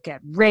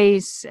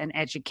race and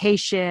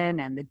education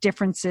and the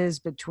differences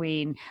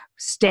between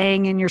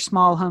staying in your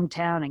small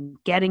hometown and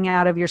getting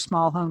out of your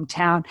small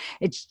hometown.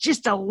 It's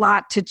just a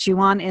lot to chew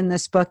on in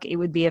this book. It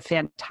would be a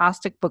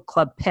fantastic book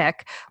club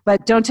pick,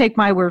 but don't take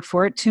my word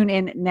for it. Tune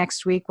in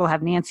next week. We'll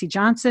have Nancy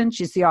Johnson.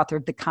 She's the author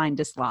of The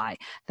Kindest Lie.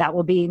 That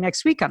will be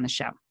next week on the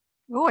show.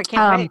 Oh, I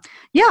can't wait.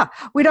 Yeah.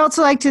 We'd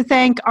also like to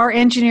thank our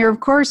engineer, of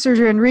course,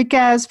 Sergio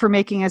Enriquez, for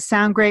making us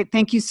sound great.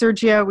 Thank you,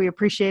 Sergio. We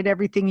appreciate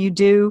everything you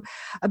do.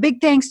 A big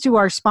thanks to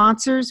our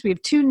sponsors. We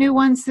have 2 new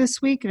ones this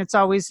week, and it's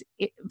always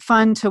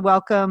fun to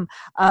welcome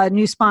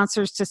new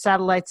sponsors to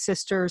Satellite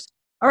Sisters.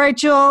 All right,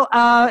 Jewel,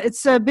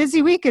 it's a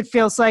busy week, it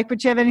feels like, but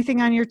do you have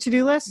anything on your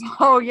to-do list?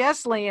 Oh,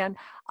 yes, Leanne.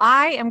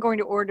 I am going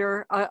to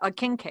order a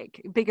king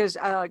cake because,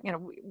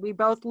 we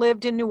both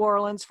lived in New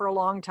Orleans for a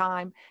long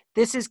time.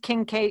 This is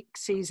king cake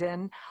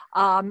season.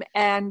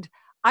 And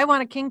I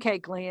want a king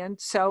cake,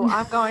 Leanne. So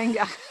I'm going,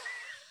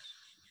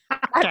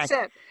 that's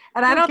it.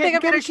 And I don't think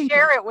I'm going to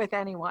share it with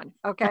anyone.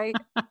 Okay.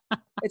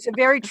 It's a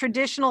very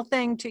traditional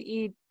thing to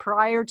eat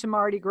prior to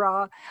Mardi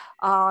Gras.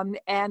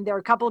 And there are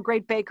a couple of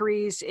great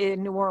bakeries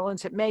in New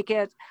Orleans that make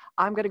it.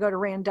 I'm going to go to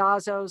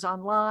Randazzo's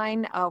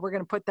online. We're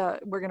going to put the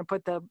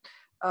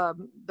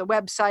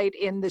website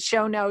in the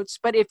show notes.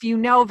 But if you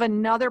know of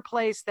another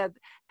place that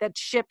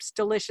ships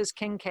delicious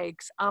king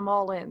cakes, I'm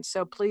all in.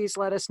 So please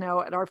let us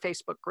know at our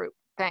Facebook group.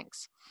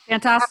 Thanks.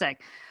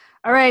 Fantastic.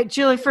 All right,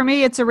 Julie, for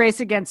me, it's a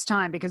race against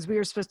time because we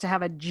were supposed to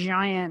have a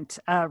giant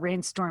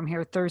rainstorm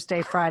here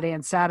Thursday, Friday,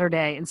 and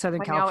Saturday in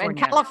Southern California. And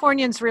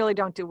Californians really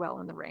don't do well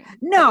in the rain.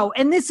 No,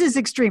 and this is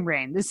extreme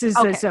rain. This is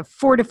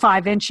 4 to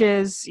 5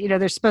 inches.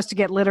 They're supposed to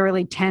get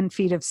literally 10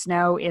 feet of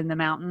snow in the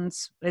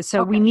mountains.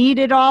 So we need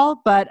it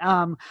all, but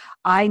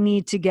I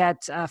need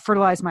to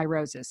fertilize my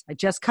roses. I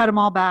just cut them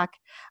all back.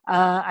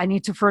 I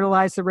need to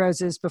fertilize the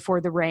roses before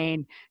the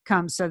rain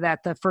comes so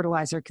that the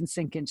fertilizer can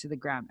sink into the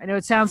ground. I know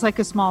it sounds like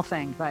a small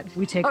thing, but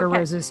we take our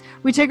roses.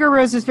 We take our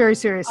roses very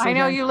seriously. I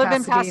know you live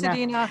in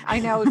Pasadena. I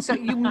know. So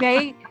you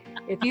may,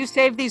 if you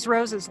save these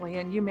roses,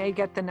 Leanne, you may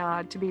get the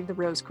nod to be the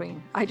Rose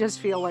Queen. I just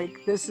feel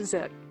like this is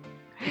it.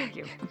 Thank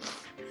you.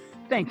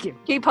 Thank you.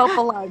 Keep hope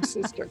alive,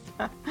 sister.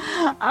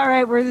 All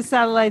right, we're the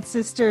Satellite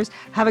Sisters.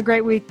 Have a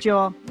great week,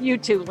 Joel. You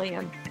too,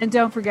 Leanne. And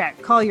don't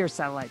forget, call your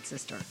Satellite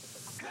Sister.